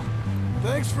shelter now.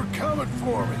 Thanks for coming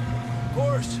for me. Of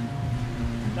course.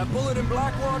 That bullet in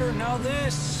Blackwater, now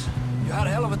this. You had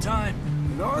a hell of a time.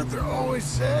 And Arthur always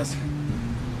says,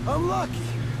 I'm lucky.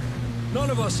 None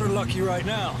of us are lucky right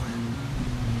now.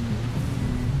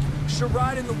 Should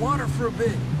ride in the water for a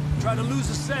bit. Try to lose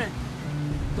a scent.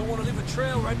 Don't want to leave a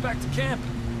trail right back to camp.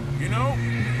 You know,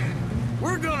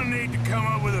 we're gonna need to come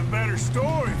up with a better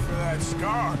story for that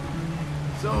scar.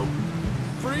 So,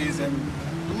 freezing,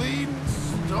 bleeding,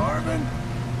 starving,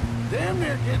 damn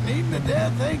near getting eaten to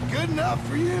death ain't good enough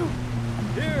for you.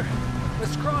 Here,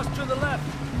 let's cross to the left.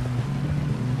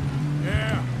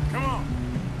 Yeah, come on.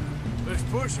 Let's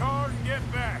push hard and get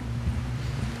back.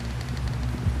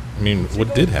 I mean,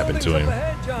 what did happen to him? Up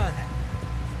ahead, John.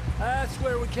 That's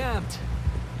where we camped.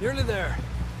 Nearly there.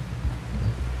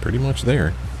 Pretty much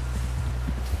there.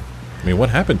 I mean, what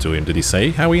happened to him? Did he say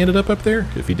how he ended up there?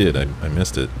 If he did, I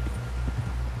missed it.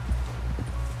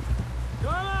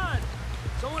 Come on!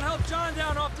 Someone help John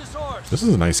down off this horse. This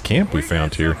is a nice camp we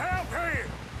found here. Help here.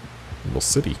 Little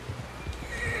city.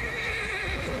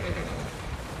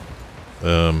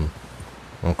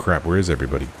 Oh crap, where is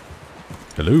everybody?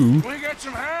 Hello? We got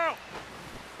some help.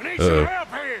 We need some help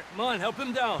here. Come on, help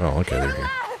him down. Oh, okay, they're here.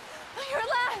 You're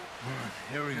alive!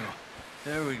 Here we go.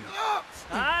 There we go.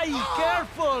 Ay,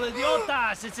 careful,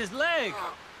 idiotas. It's his leg.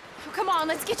 Oh, come on,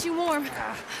 let's get you warm.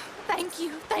 Thank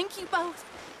you both.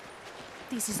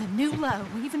 This is a new low,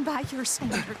 even by your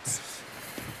standards.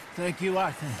 Thank you,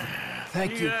 Arthur.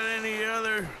 Thank you. You got any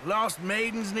other lost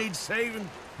maidens need saving?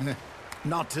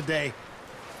 Not today.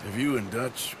 Have you and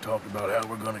Dutch talked about how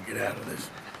we're gonna get out of this?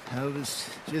 I was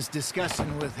just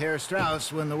discussing with Herr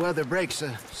Strauss when the weather breaks.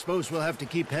 Suppose we'll have to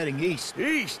keep heading east.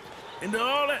 East? Into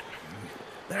all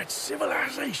that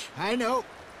civilization? I know.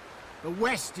 The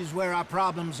west is where our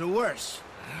problems are worse.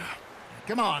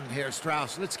 Come on, Herr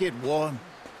Strauss. Let's get warm.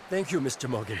 Thank you, Mr.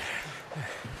 Morgan.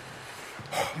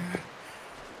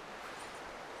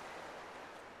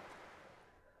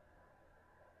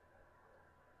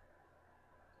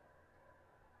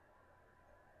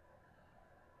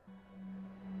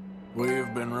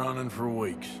 We've been running for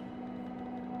weeks.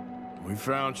 We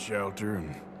found shelter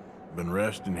and been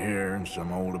resting here in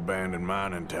some old abandoned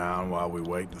mining town while we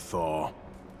wait to thaw.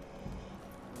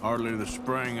 Hardly the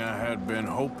spring I had been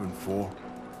hoping for.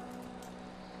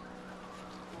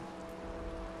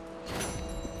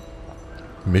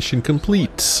 Mission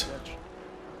complete.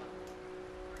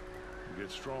 We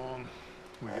get strong,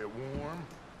 we get warm,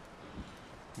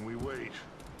 and we wait.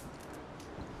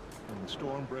 When the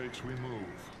storm breaks, we move.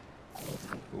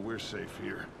 But we're safe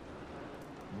here.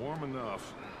 Warm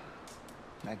enough.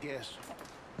 I guess.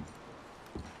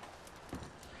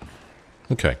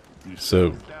 Okay,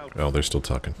 so... Oh, they're still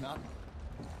talking. Not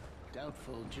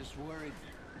doubtful, just worried.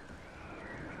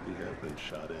 been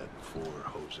shot at before,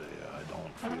 Hosea. I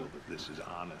don't feel that this is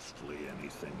honestly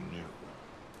anything new.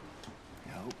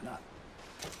 I hope not.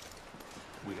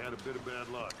 We had a bit of bad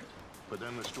luck, but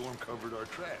then the storm covered our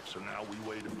tracks, so now we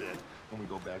wait a bit, and we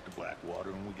go back to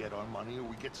Blackwater, and we get our money, or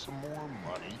we get some more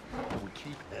money, and we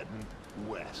keep heading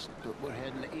west. But we're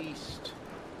heading east.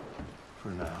 For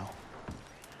now.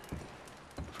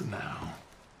 For now.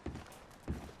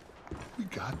 We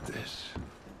got this.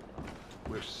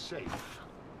 We're safe.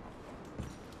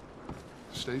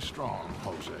 Stay strong,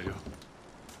 Hosea.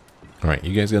 Alright,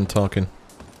 you guys done talking?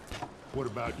 What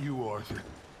about you, Arthur?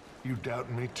 You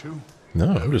doubting me too?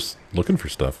 No, I'm just looking for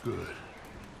stuff. Good.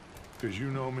 Because you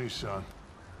know me, son.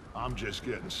 I'm just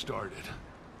getting started.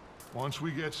 Once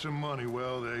we get some money,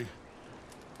 well, they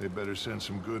better send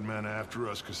some good men after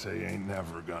us, because they ain't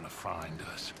never gonna find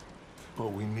us. But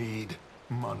we need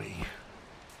money.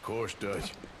 Of course,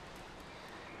 Dutch.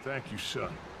 Thank you, son,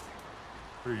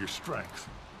 for your strength.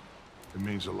 It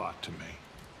means a lot to me.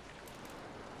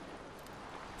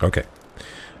 Okay.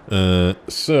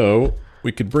 So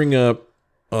we could bring up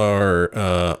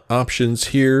our options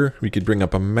here. We could bring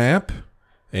up a map.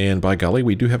 And by golly,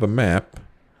 we do have a map.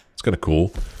 It's kind of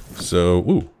cool. So,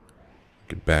 ooh. We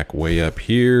could back way up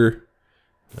here.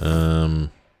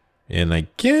 And I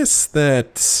guess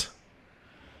that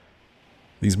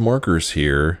these markers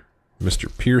here,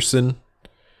 Mr. Pearson.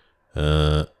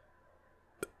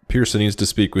 Pearson needs to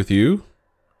speak with you.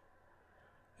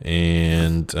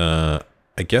 And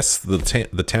I guess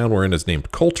the town we're in is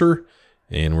named Coulter,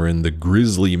 and we're in the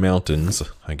Grizzly Mountains,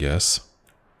 I guess.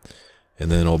 And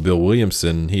then old Bill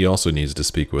Williamson, he also needs to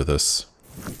speak with us.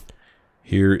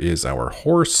 Here is our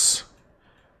horse.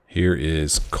 Here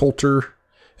is Coulter,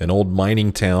 an old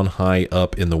mining town high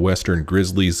up in the western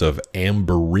Grizzlies of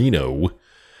Amberino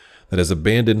that has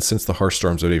abandoned since the harsh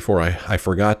storms of '84. I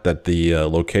forgot that the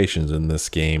locations in this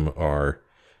game are,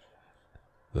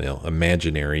 well,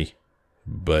 imaginary,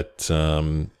 but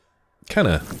kind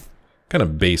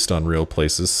of based on real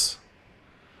places.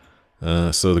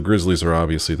 So the Grizzlies are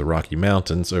obviously the Rocky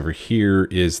Mountains. Over here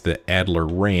is the Adler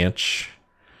Ranch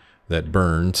that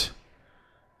burned.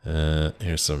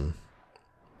 Here's some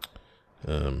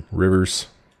rivers.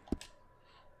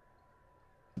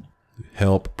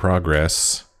 Help,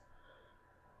 progress.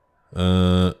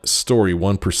 Story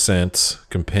 1%,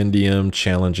 compendium,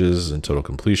 challenges, and total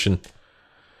completion.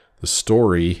 The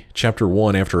story, Chapter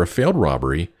 1, after a failed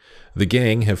robbery, the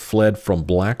gang have fled from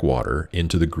Blackwater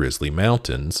into the Grizzly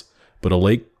Mountains, but a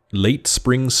late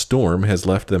spring storm has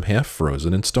left them half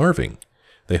frozen and starving.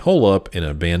 They hole up in an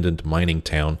abandoned mining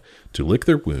town to lick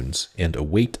their wounds and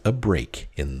await a break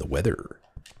in the weather.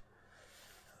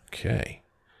 Okay.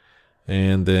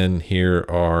 And then here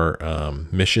are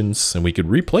missions, and we could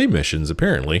replay missions,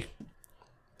 apparently.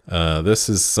 This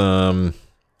is the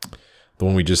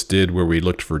one we just did where we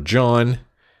looked for John.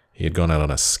 He had gone out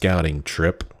on a scouting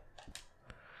trip.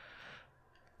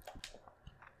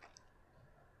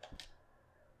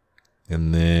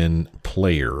 And then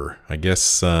player. I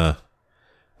guess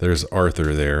there's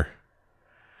Arthur there.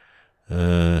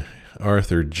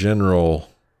 Arthur, general,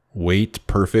 weight,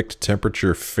 perfect,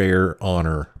 temperature, fair,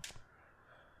 honor.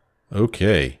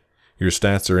 Okay. Your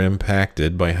stats are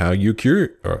impacted by how you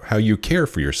care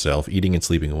for yourself. Eating and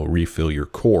sleeping will refill your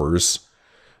cores.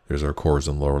 There's our cores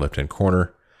in the lower left-hand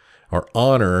corner. Our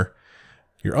honor.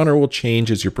 Your honor will change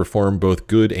as you perform both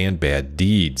good and bad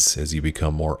deeds. As you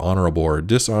become more honorable or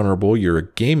dishonorable, your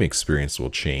game experience will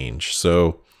change.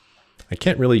 So I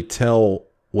can't really tell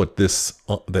what this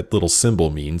that little symbol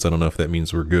means. I don't know if that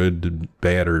means we're good,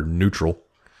 bad, or neutral.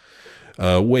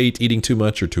 Weight, eating too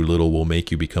much or too little will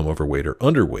make you become overweight or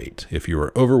underweight. If you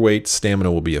are overweight,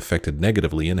 stamina will be affected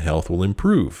negatively and health will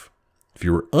improve. If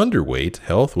you are underweight,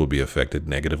 health will be affected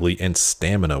negatively and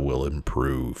stamina will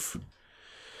improve.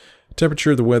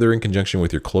 Temperature of the weather in conjunction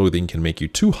with your clothing can make you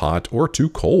too hot or too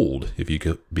cold. If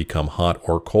you become hot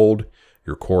or cold,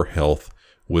 your core health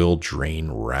will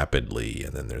drain rapidly.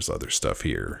 And then there's other stuff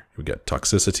here. We got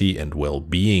toxicity and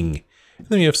well-being. And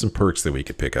then you have some perks that we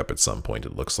could pick up at some point,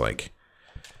 it looks like.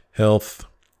 Health.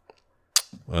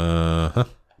 And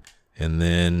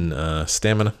then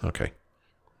stamina. Okay.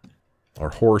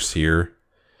 Our horse here.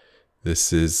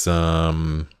 This is,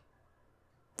 you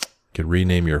could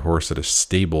rename your horse at a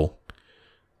stable.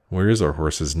 Where is our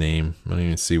horse's name? I don't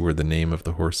even see where the name of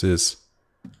the horse is.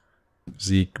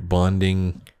 Zeke,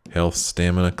 bonding, health,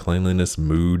 stamina, cleanliness,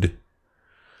 mood.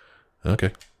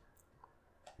 Okay.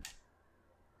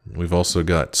 We've also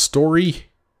got story.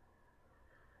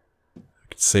 We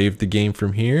could save the game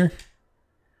from here.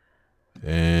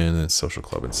 And then social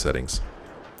club and settings.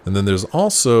 And then there's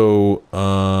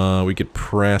also, we could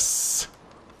press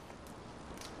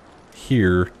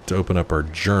here to open up our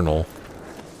journal.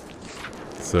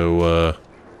 So,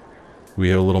 we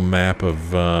have a little map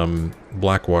of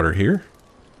Blackwater here.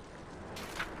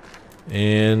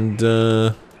 And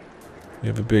we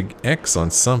have a big X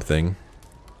on something.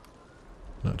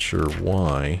 Not sure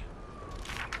why.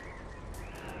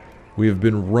 We have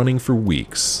been running for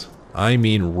weeks. I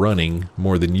mean running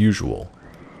more than usual.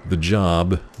 The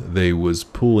job they was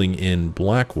pulling in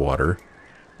Blackwater,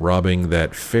 robbing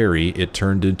that ferry, it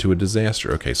turned into a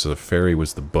disaster. Okay, so the ferry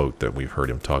was the boat that we've heard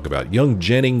him talk about. Young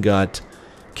Jennings got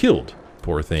killed,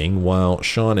 poor thing, while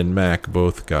Sean and Mac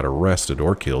both got arrested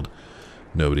or killed.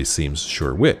 Nobody seems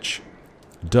sure which.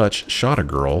 Dutch shot a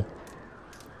girl.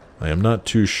 I am not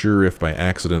too sure if by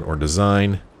accident or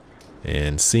design,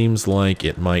 and seems like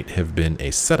it might have been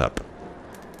a setup.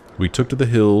 We took to the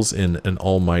hills in an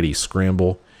almighty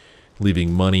scramble,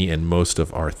 leaving money and most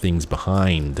of our things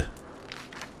behind.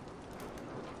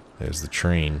 There's the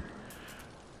train.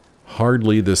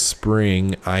 Hardly the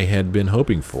spring I had been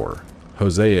hoping for.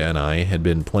 Hosea and I had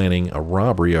been planning a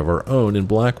robbery of our own in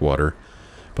Blackwater,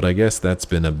 but I guess that's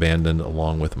been abandoned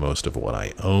along with most of what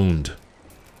I owned.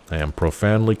 I am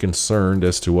profoundly concerned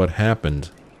as to what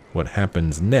happens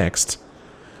next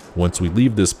once we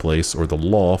leave this place or the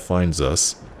law finds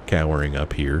us cowering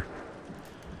up here.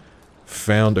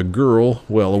 Found a girl,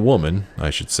 well, a woman,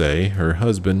 I should say. Her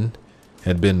husband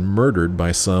had been murdered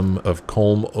by some of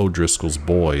Colm O'Driscoll's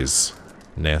boys.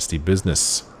 Nasty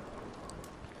business.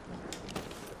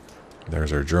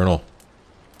 There's our journal.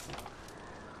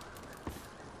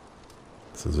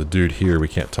 So there's a dude here, we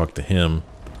can't talk to him.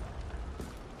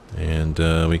 And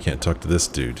we can't talk to this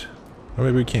dude. Or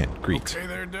maybe we can. Greet. Okay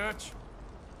there, Dutch?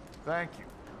 Thank you.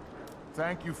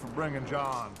 Thank you for bringing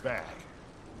John back.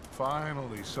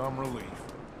 Finally, some relief.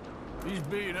 He's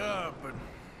beat up, but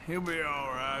he'll be all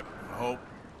right, I hope.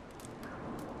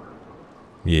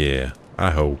 Yeah,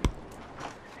 I hope.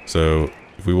 So,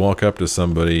 if we walk up to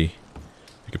somebody,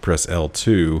 you can press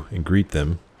L2 and greet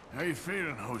them. How you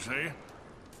feeling, Hosea?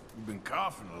 You've been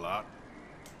coughing a lot.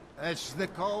 It's the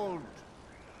cold.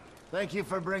 Thank you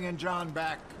for bringing John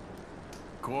back.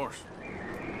 Of course.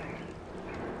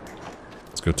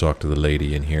 Let's go talk to the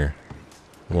lady in here.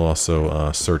 We'll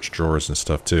also search drawers and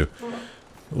stuff too.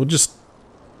 We'll just,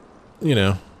 you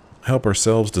know, help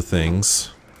ourselves to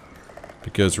things.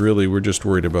 Because really, we're just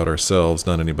worried about ourselves,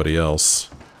 not anybody else.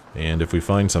 And if we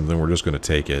find something, we're just going to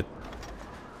take it.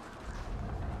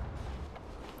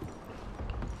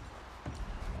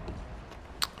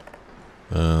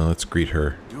 Let's greet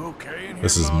her. You okay in here,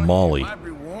 This is Molly? Molly. It might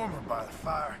be warmer by the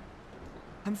fire.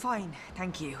 I'm fine,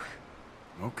 thank you.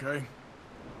 Okay.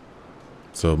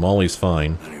 So Molly's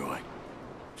fine. Anyway,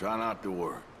 try not to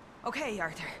worry. Okay,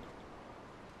 Arthur.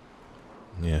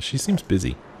 Yeah, she seems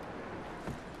busy.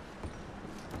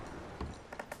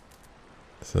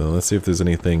 So let's see if there's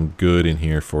anything good in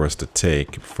here for us to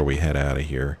take before we head out of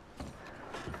here.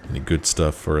 Any good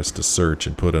stuff for us to search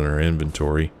and put in our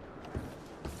inventory.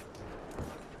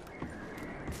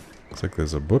 Looks like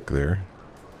there's a book there.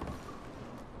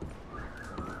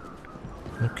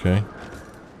 Okay.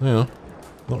 Well,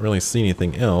 don't really see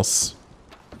anything else.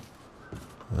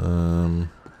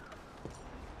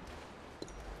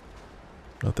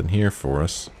 Nothing here for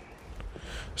us.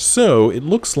 So, it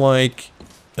looks like,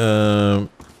 from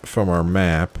our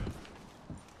map,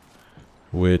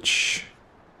 which,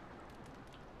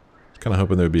 I was kind of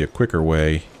hoping there would be a quicker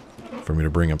way for me to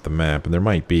bring up the map, and there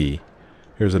might be.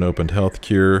 Here's an opened health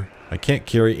cure. I can't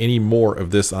carry any more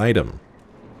of this item.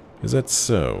 Is that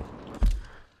so?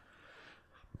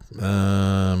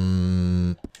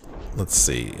 Let's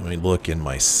see. Let me look in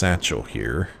my satchel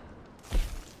here.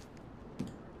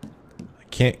 I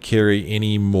can't carry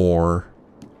any more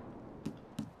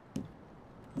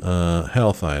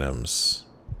health items.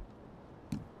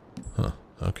 Huh,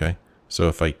 okay. So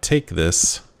if I take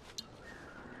this...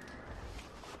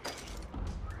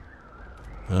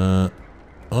 well,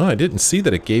 I didn't see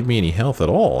that it gave me any health at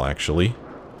all, actually.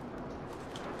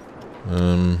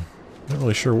 Not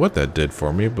really sure what that did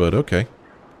for me, but okay.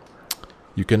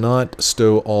 You cannot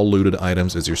stow all looted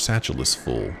items as your satchel is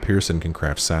full. Pearson can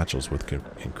craft satchels with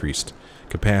increased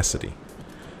capacity.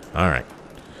 Alright.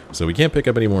 So we can't pick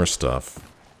up any more stuff.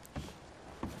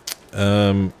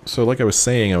 So like I was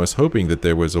saying, I was hoping that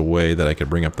there was a way that I could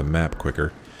bring up the map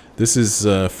quicker. This is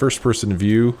first-person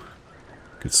view.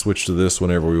 Could switch to this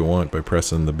whenever we want by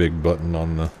pressing the big button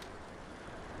on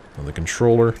the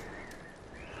controller.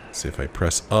 Let's see, if I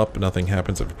press up, nothing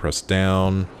happens. If I press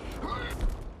down,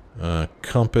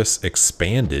 compass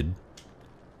expanded.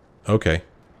 Okay.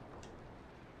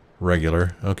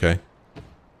 Regular. Okay.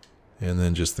 And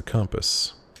then just the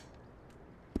compass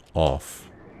off.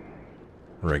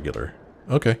 regular.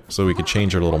 Okay, so we could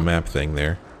change our little map thing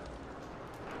there.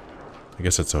 I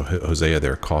guess that's Hosea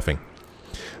there coughing.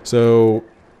 So,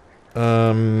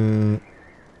 yeah,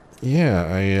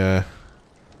 I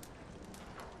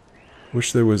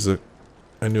wish there was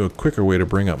I knew a quicker way to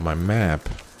bring up my map.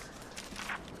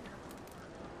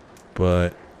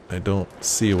 But I don't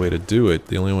see a way to do it.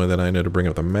 The only way that I know to bring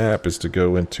up the map is to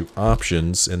go into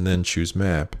options and then choose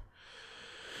map.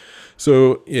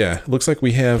 So, yeah, looks like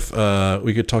we have,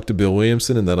 we could talk to Bill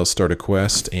Williamson and that'll start a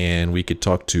quest, and we could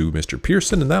talk to Mr.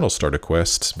 Pearson and that'll start a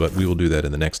quest, but we will do that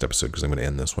in the next episode because I'm going to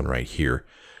end this one right here.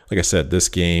 Like I said, this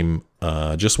game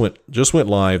just went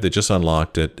live. They just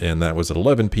unlocked it, and that was at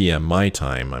 11 p.m. my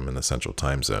time. I'm in the Central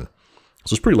Time Zone.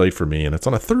 So it's pretty late for me, and it's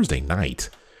on a Thursday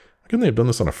night. Why couldn't they have done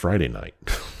this on a Friday night?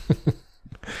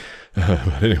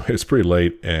 But anyway, it's pretty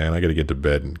late, and I got to get to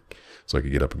bed so I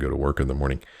can get up and go to work in the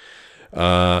morning.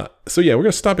 So yeah, we're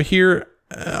going to stop it here.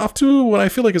 Off to what I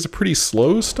feel like is a pretty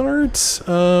slow start.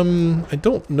 I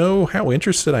don't know how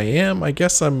interested I am. I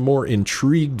guess I'm more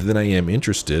intrigued than I am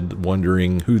interested,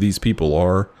 wondering who these people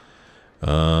are.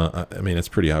 I mean, it's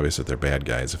pretty obvious that they're bad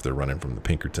guys if they're running from the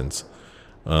Pinkertons.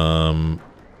 And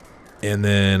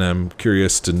then I'm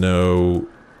curious to know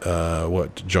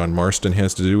what John Marston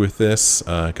has to do with this,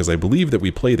 because I believe that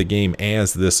we play the game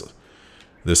as this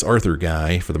Arthur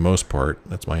guy for the most part.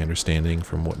 That's my understanding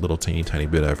from what little tiny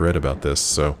bit I've read about this.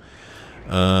 So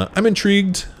I'm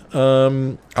intrigued.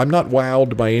 I'm not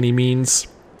wowed by any means.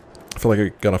 I feel like I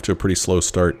got off to a pretty slow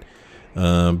start.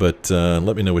 But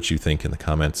let me know what you think in the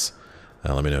comments.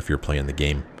 Let me know if you're playing the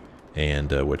game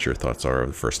and what your thoughts are of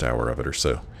the first hour of it or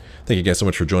so. Thank you guys so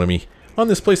much for joining me on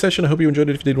this play session. I hope you enjoyed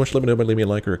it. If you did, why don't you let me know by leaving me a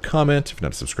like or a comment. If you're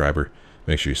not a subscriber,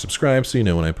 make sure you subscribe so you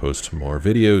know when I post more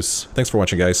videos. Thanks for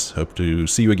watching, guys. Hope to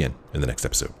see you again in the next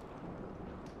episode.